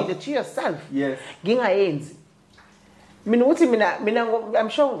ngizokwenza into to yourself ngingayenzi mina uthi mina I'm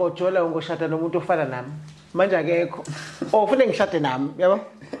sure ngojola ngoshada nomuntu ofana nami manje akekho ufune ngishade nami yabo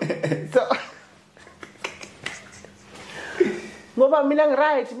so ngoba mina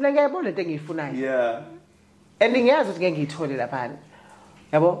ngiright mina ngiyayibona into engiyifunayo and ngiyazi ukuthi ngeke ngiyithole lapha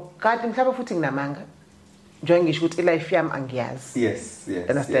yabo kanti mhlawumbe futhi nginamanga njengoba ngisho ukuthi life yami angiyazi yes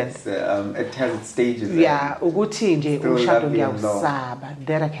understand it has its stages ukuthi nje ushado ngiyawusaba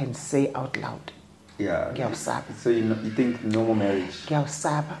that I can say out loud. So you think normal marriage?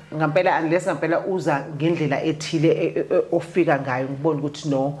 Ngiyawusaba ngampela unless ngampela uza ngendlela ethile ofika ngayo ngibona ukuthi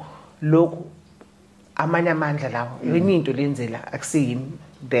no lokhu amanye amandla lawo yini into lenzela akusiyimi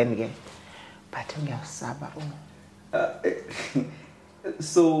then ke but ngiyawusaba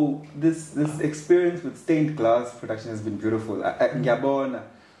so this experience with Stained Glass production has been beautiful. Ngiyabona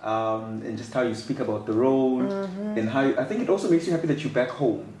and just how you speak about the role and how I think it also makes you happy that you're back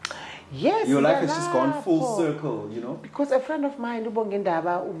home. Yes, your life has just gone full circle, you know. Because a friend of mine,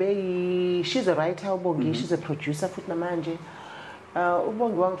 she's a writer, she's a producer, namanje.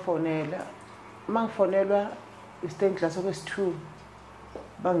 Ubongi wangifonela, mangifonelwa Stained Glass August 2.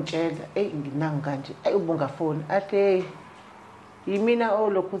 Bangitshela, nginanga kanje. Ubonga phone. Ate yimina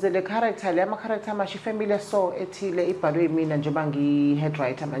lokhuze le character le ama character mashi family so ethile ibhalwe yimina njengoba ngi head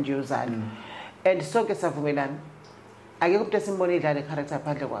writer manje Uzalo. And so ke savumelana. Akekho umuntu esimbone idlala character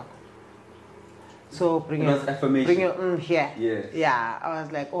phandle kwakho. So bring your here. Yes. Yeah, I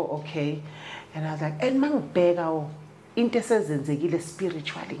was like, oh, okay. And I was like, and mangibheka into esezenzekile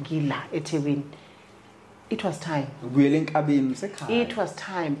spiritually ngila eThekwini. It was time. It was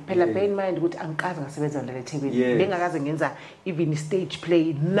time. Phela bear in mind ukuthi angikaze ngasebenza la eThekwini. Bengakaze ngenza even stage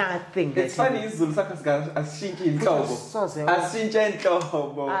play, nothing. It's funny isiZulu sakho asishintshe inhlobo. Asishintshe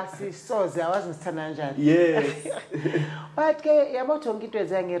inhlobo. Asisoze awazi ngithanda kanjani. Yes. But ke yabo jonke into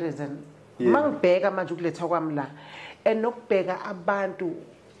ezenza ngereason. Mangibheka manje ukuletha kwami la and nokubheka abantu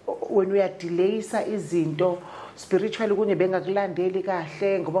when we are delayisa izinto spiritually kunye bengakulandeli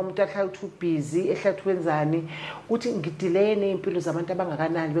kahle ngoba umuntu ahlala too busy ehlathi wenzani uthi ngidelay neimpilo zabantu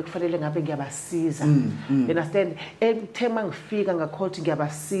abangakanani bekufanele ngabe ngiyabasiza understand ethema ngifika ngakhothi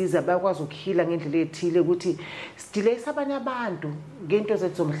ngiyabasiza bayakwazi ukuhila ngendlela ethile ukuthi sidelayisa abanye abantu ngento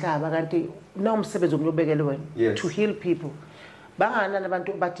zethu zomhlaba kanti nomsebenzi omlobekele wena to heal people. Bangana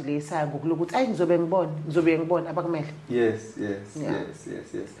abantu badelayisayo ngokulokuthi ayi ngizobe ngibona abakumele. Yes.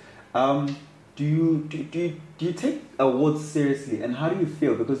 Do you take awards seriously and how do you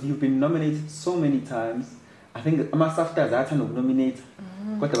feel because you've been nominated so many times? I think ama-SAFTAs ayathanda ukunominate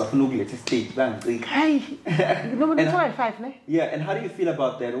kodwa bafuna ukuletha stage bangicika. Hayi. Nominated 5 ne? Yeah, and how do you feel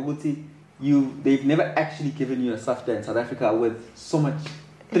about that? Ukuthi they've never actually given you a SAFTA in South Africa with so much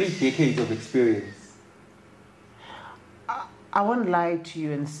 3 decades of experience. I won't lie to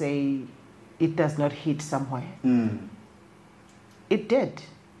you and say it does not hit somewhere. It did.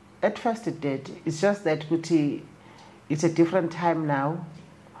 At first it did. It's just that it's a different time now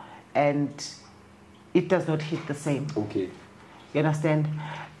and it does not hit the same. Okay. You understand?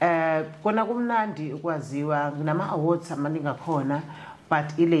 Kona kumnandi ukwaziwa nginama awards amaningi akhona,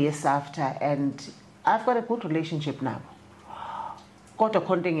 but ile yes after, and I've got a good relationship now. Kodwa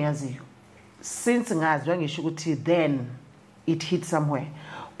khona into engiyaziyo. Since ngazwa ngisho ukuthi then it hit somewhere.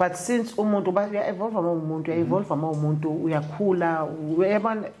 But since umuntu uya evolve umuntu uyakhula,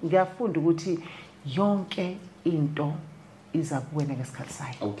 uyabona ngiyafunda ukuthi yonke into iza kuwena ngesikhathi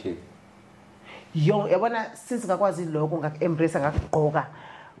sayo. Okay. Yabona since ngakwazi lokho ngak-embrace ngakugqoka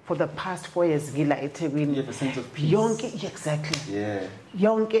for the past 4 years ngila eThekwini. You have a sense of peace. Yonke, exactly. Yeah.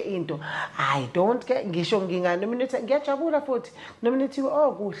 Yonke into. I don't get ngisho nginganominate ngiyajabula futhi nominate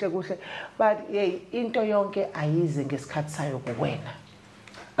oh kuhle but into yonke ayize ngesikhathi sayo kuwena.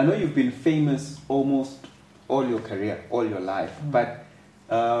 I know you've been famous almost all your career, all your life, but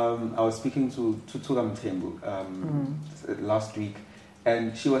I was speaking to Tutuga Mthembu last week,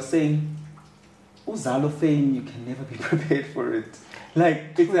 and she was saying, Uzalo fame, you can never be prepared for it.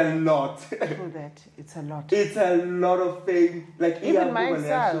 Like, it's a lot. True that. It's a lot. It's a lot of fame. Like, even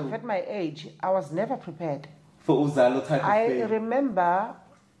myself, at my age, I was never prepared. For Uzalo type of fame. I remember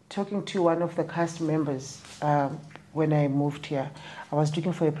talking to one of the cast members when I moved here. I was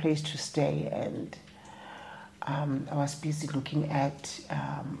looking for a place to stay, and I was busy looking at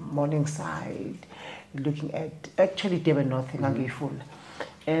Morningside, looking at actually Devon North in Angiful.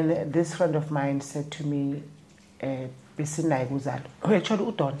 And this friend of mine said to me, "Besinayi Uzalo."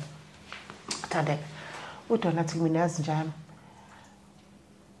 Actually, Udon. Thandeka. Udon athi mina yazi njalo.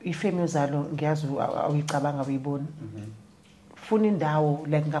 Ifemi Uzalo ngiyazi awuyicabanga uyibona. Funa indawo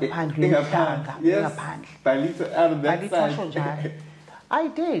like ngaphandle yomhlanga, ngaphandle. Balito out of that side. I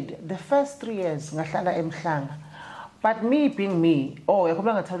did the first 3 years ngahlala emhlanga. But me being me,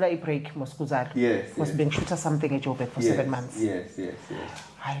 yakhona ngathola i-break moskuzalo. Yes. Was being shooter something at Joburg for 7 months. Yes.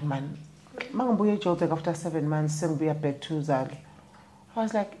 Hayi man, mangibuye eJoburg after 7 months sengibuya back to Uzalo. I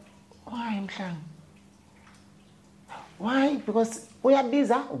was like, why emhlanga? Why? Because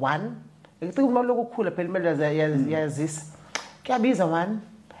uyabiza one. Ngithi uma lokukhula phela imali yazisa. Kuyabiza one.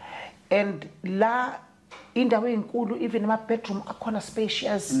 And la indawo enkulu, even ama bedroom akhona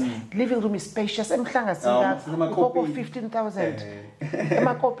spacious, living room is spacious. Emhlanga singa ukho 15,000.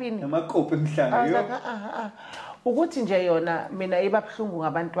 Emakopini. Emakopi emhlanga yo. Ukuthi nje yona mina ibabhlungu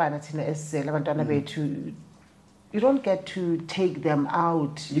ngabantwana thina esizela abantwana bethu. You don't get to take them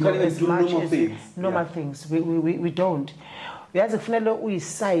out. You can't even do normal things. Normal things. We don't. Uyazi kufanele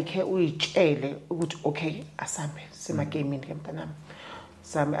uyisayikhe uyitshele ukuthi okay asambe semagaming ke mntanami.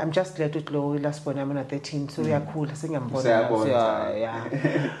 So I'm just glad ukuthi lo last born I'm 13 so uyakhula sengiyambona.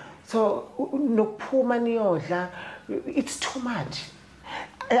 Yeah. So nokuphuma niyodla it's too much.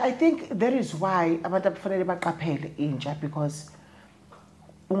 I think that is why abantu abafanele baqaphele intsha, because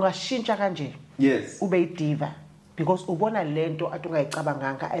ungashintsha kanje. Yes. Ube idiva because ubona lento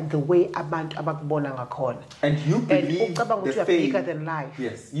atungayicabanganga and the way abantu abakubona ngakhona. And you believe the fame bigger than life.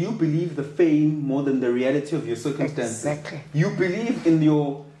 Yes. You believe the fame more than the reality of your circumstances. Exactly. You believe in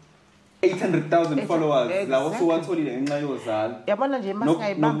your 800,000 followers. La also watholile ngenxa yozalo. Yabona nje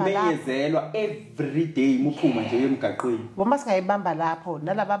masingayibamba lapho every day muphuma nje emgaqweni. Masingayibamba lapho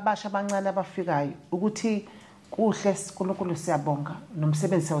nalabo abasha abancane abafikayo ukuthi kuhle uNkulunkulu siyabonga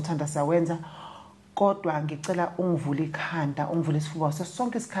nomsebenzi siyawuthanda siyawenza, kodwa ngicela ungivule ikhanda, ungivule isifuba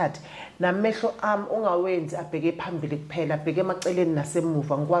sonke isikhathi namehlo ami ungawenzi abheke phambili kuphela, abheke emaceleni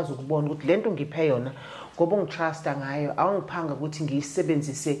nasemuva ngikwazi ukubona ukuthi lento ngiphe yona ngoba ungitrusta ngayo, awungiphanga ukuthi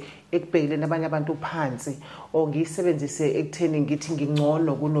ngiyisebenzise ekubhekeleni abanye abantu phansi o ngiyisebenzise ekutheni ngithi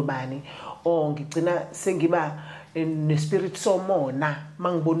ngingcono kunobani o ngigcina sengiba nespirit somona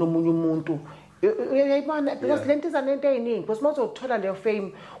mangibona omunye umuntu. Uyayibona because lento izanento eziningi because mase uthola leyo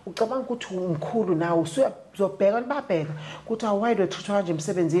fame ucabanga ukuthi umkhulu nawe usuzobheka babheka ukuthi why do you kanje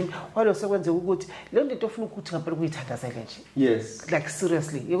emsebenzini, why do sekwenze ukuthi le nto ofuna ukuthi ngapha ukuyithandazela nje. Yes, like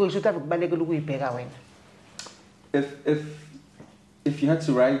seriously yiko ngisho ukuthi kubalekela ukuyibheka wena. If you had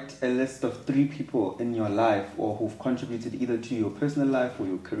to write a list of 3 people in your life or who've contributed either to your personal life or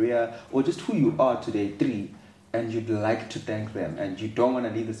your career or just who you are today, 3, and you'd like to thank them and you don't want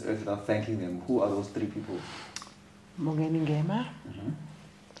to leave this earth without thanking them, who are those 3 people? Mongeni Ngema,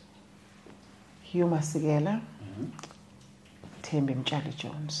 Hugh Masekela, Thembi Mtshali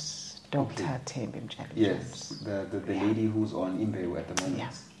Jones, Dr. Thembi Mtshali Jones. Yes, the lady who's on Imbewu at the moment.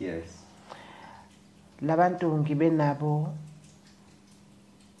 Yeah. Yes. Labantu ngibe nabo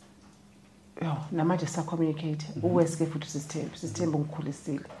namanje sa-communicate uweske futhi Sisithembi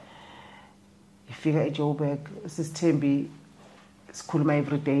ngikhulisile ifika eJoburg Sisithembi sikhuluma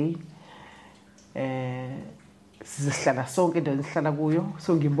every day sihlala sonke endaweni sihlala kuyo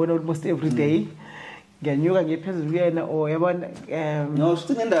so ngimbona almost every day ngiyanyuka ngiphezulu kuyena yabona no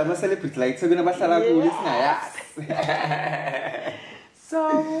sithi ngendaba ama celebrity like sekuna bahlala kuyo singayazi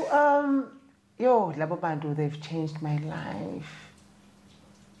so labo bantu they've changed my life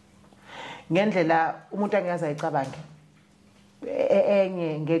ngendlela umuntu angaze ayicabange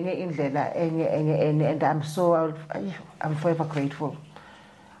ngenye indlela enye and I'm forever grateful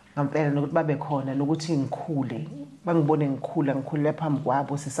ngampela nokuthi babe khona nokuthi ngikhule bangibone ngikhule phambi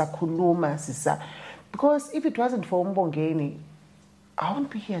kwabo sisakhuluma because if it wasn't for uMbongeni I won't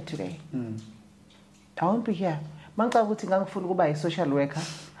be here today. I won't be here mangicaba ukuthi ngangifuna ukuba social worker.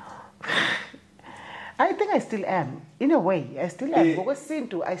 I think I still am. In a way, I still am.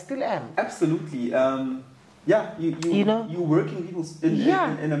 Ngokwesintu, I still am. Absolutely. You're working people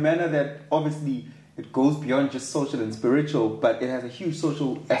in a manner that obviously it goes beyond just social and spiritual, but it has a huge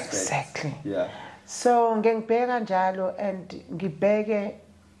social aspect. Exactly. Yeah. So ngibheka njalo and ngibheke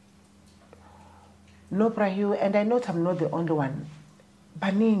no Prahu, and I know I'm not the only one.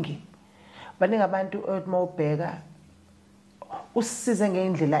 Baningi abantu omawubheka usisize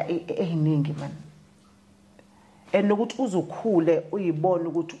ngendlela eyiningi man. Nokuthi uzukhule uyibona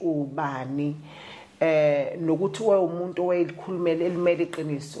ukuthi ubani nokuthi umuntu owayelikhulumela elimele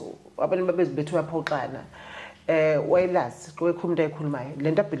iqiniso abantu babezibethu yaphoxana wayelazi kwekhuluma ekhulumayo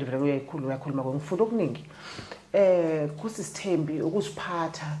lento abelieve uyayikhuluma ngifunda okuningi kusisithembi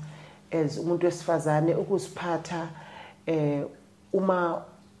ukusiphatha as umuntu wesifazane ukusiphatha uma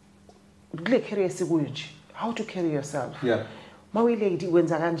kule career sikuyo nje how to carry yourself. Yeah. Mawilady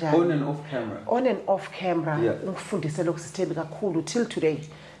wenza kanjani on and off camera ungifundise lokho Sisithembi kakhulu till today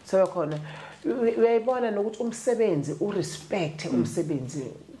so khona uyayibona nokuthi umsebenzi urespect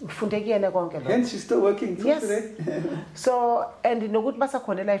umsebenzi ngifunde kuyena konke lokho and she's still working till today. So and nokuthi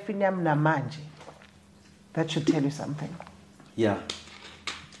basakhona life yami namanje that should tell you something.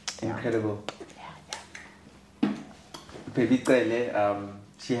 Incredible. Baby Cele,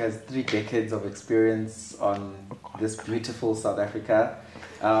 she has 3 decades of experience on this beautiful South Africa.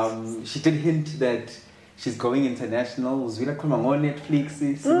 She did hint that she's going international. Uzwile khuluma ngo Netflix,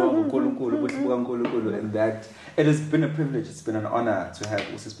 and that it has been a privilege. It's been an honor to have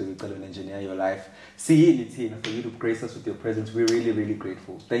Usis Baby Cele engineer your life. See for you to grace us with your presence. We're really, really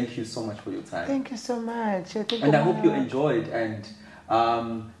grateful. Thank you so much for your time. Thank you so much. And I hope you enjoyed. And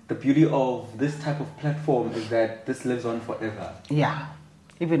the beauty of this type of platform is that this lives on forever. Yeah.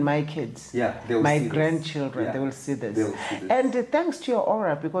 Even my kids, my grandchildren, they will see this. And thanks to your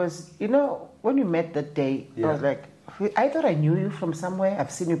aura, because when we met that day, I was like, I thought I knew you from somewhere.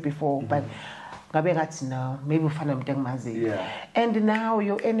 I've seen you before, but no, maybe and now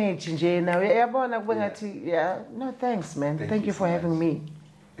your energy, no thanks, man. Thank you for having me.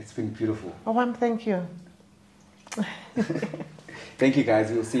 It's been beautiful. Thank you. Thank you, guys.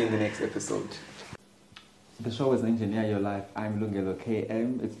 We'll see you in the next episode. The show is Engineer Your Life. I'm Lungelo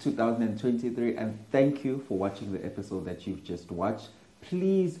KM. It's 2023, and thank you for watching the episode that you've just watched.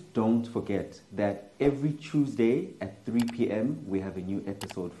 Please don't forget that every Tuesday at 3 p.m. we have a new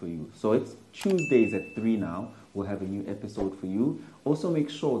episode for you. So it's Tuesdays at 3 now. We'll have a new episode for you. Also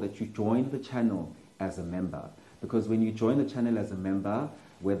make sure that you join the channel as a member, because when you join the channel as a member,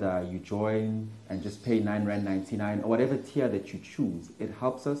 whether you join and just pay R9.99 or whatever tier that you choose, it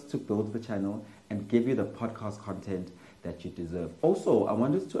helps us to build the channel and give you the podcast content that you deserve. Also, I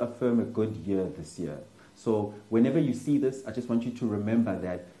want us to affirm a good year this year. So whenever you see this, I just want you to remember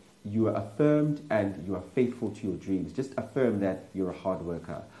that you are affirmed and you are faithful to your dreams. Just affirm that you're a hard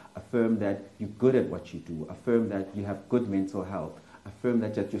worker. Affirm that you're good at what you do. Affirm that you have good mental health. Affirm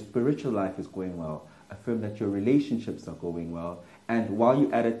that your spiritual life is going well. Affirm that your relationships are going well. And while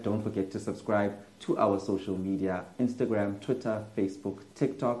you're at it, don't forget to subscribe to our social media, Instagram, Twitter, Facebook,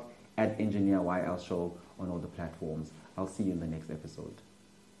 TikTok, at Engineer YL Show on all the platforms. I'll see you in the next episode.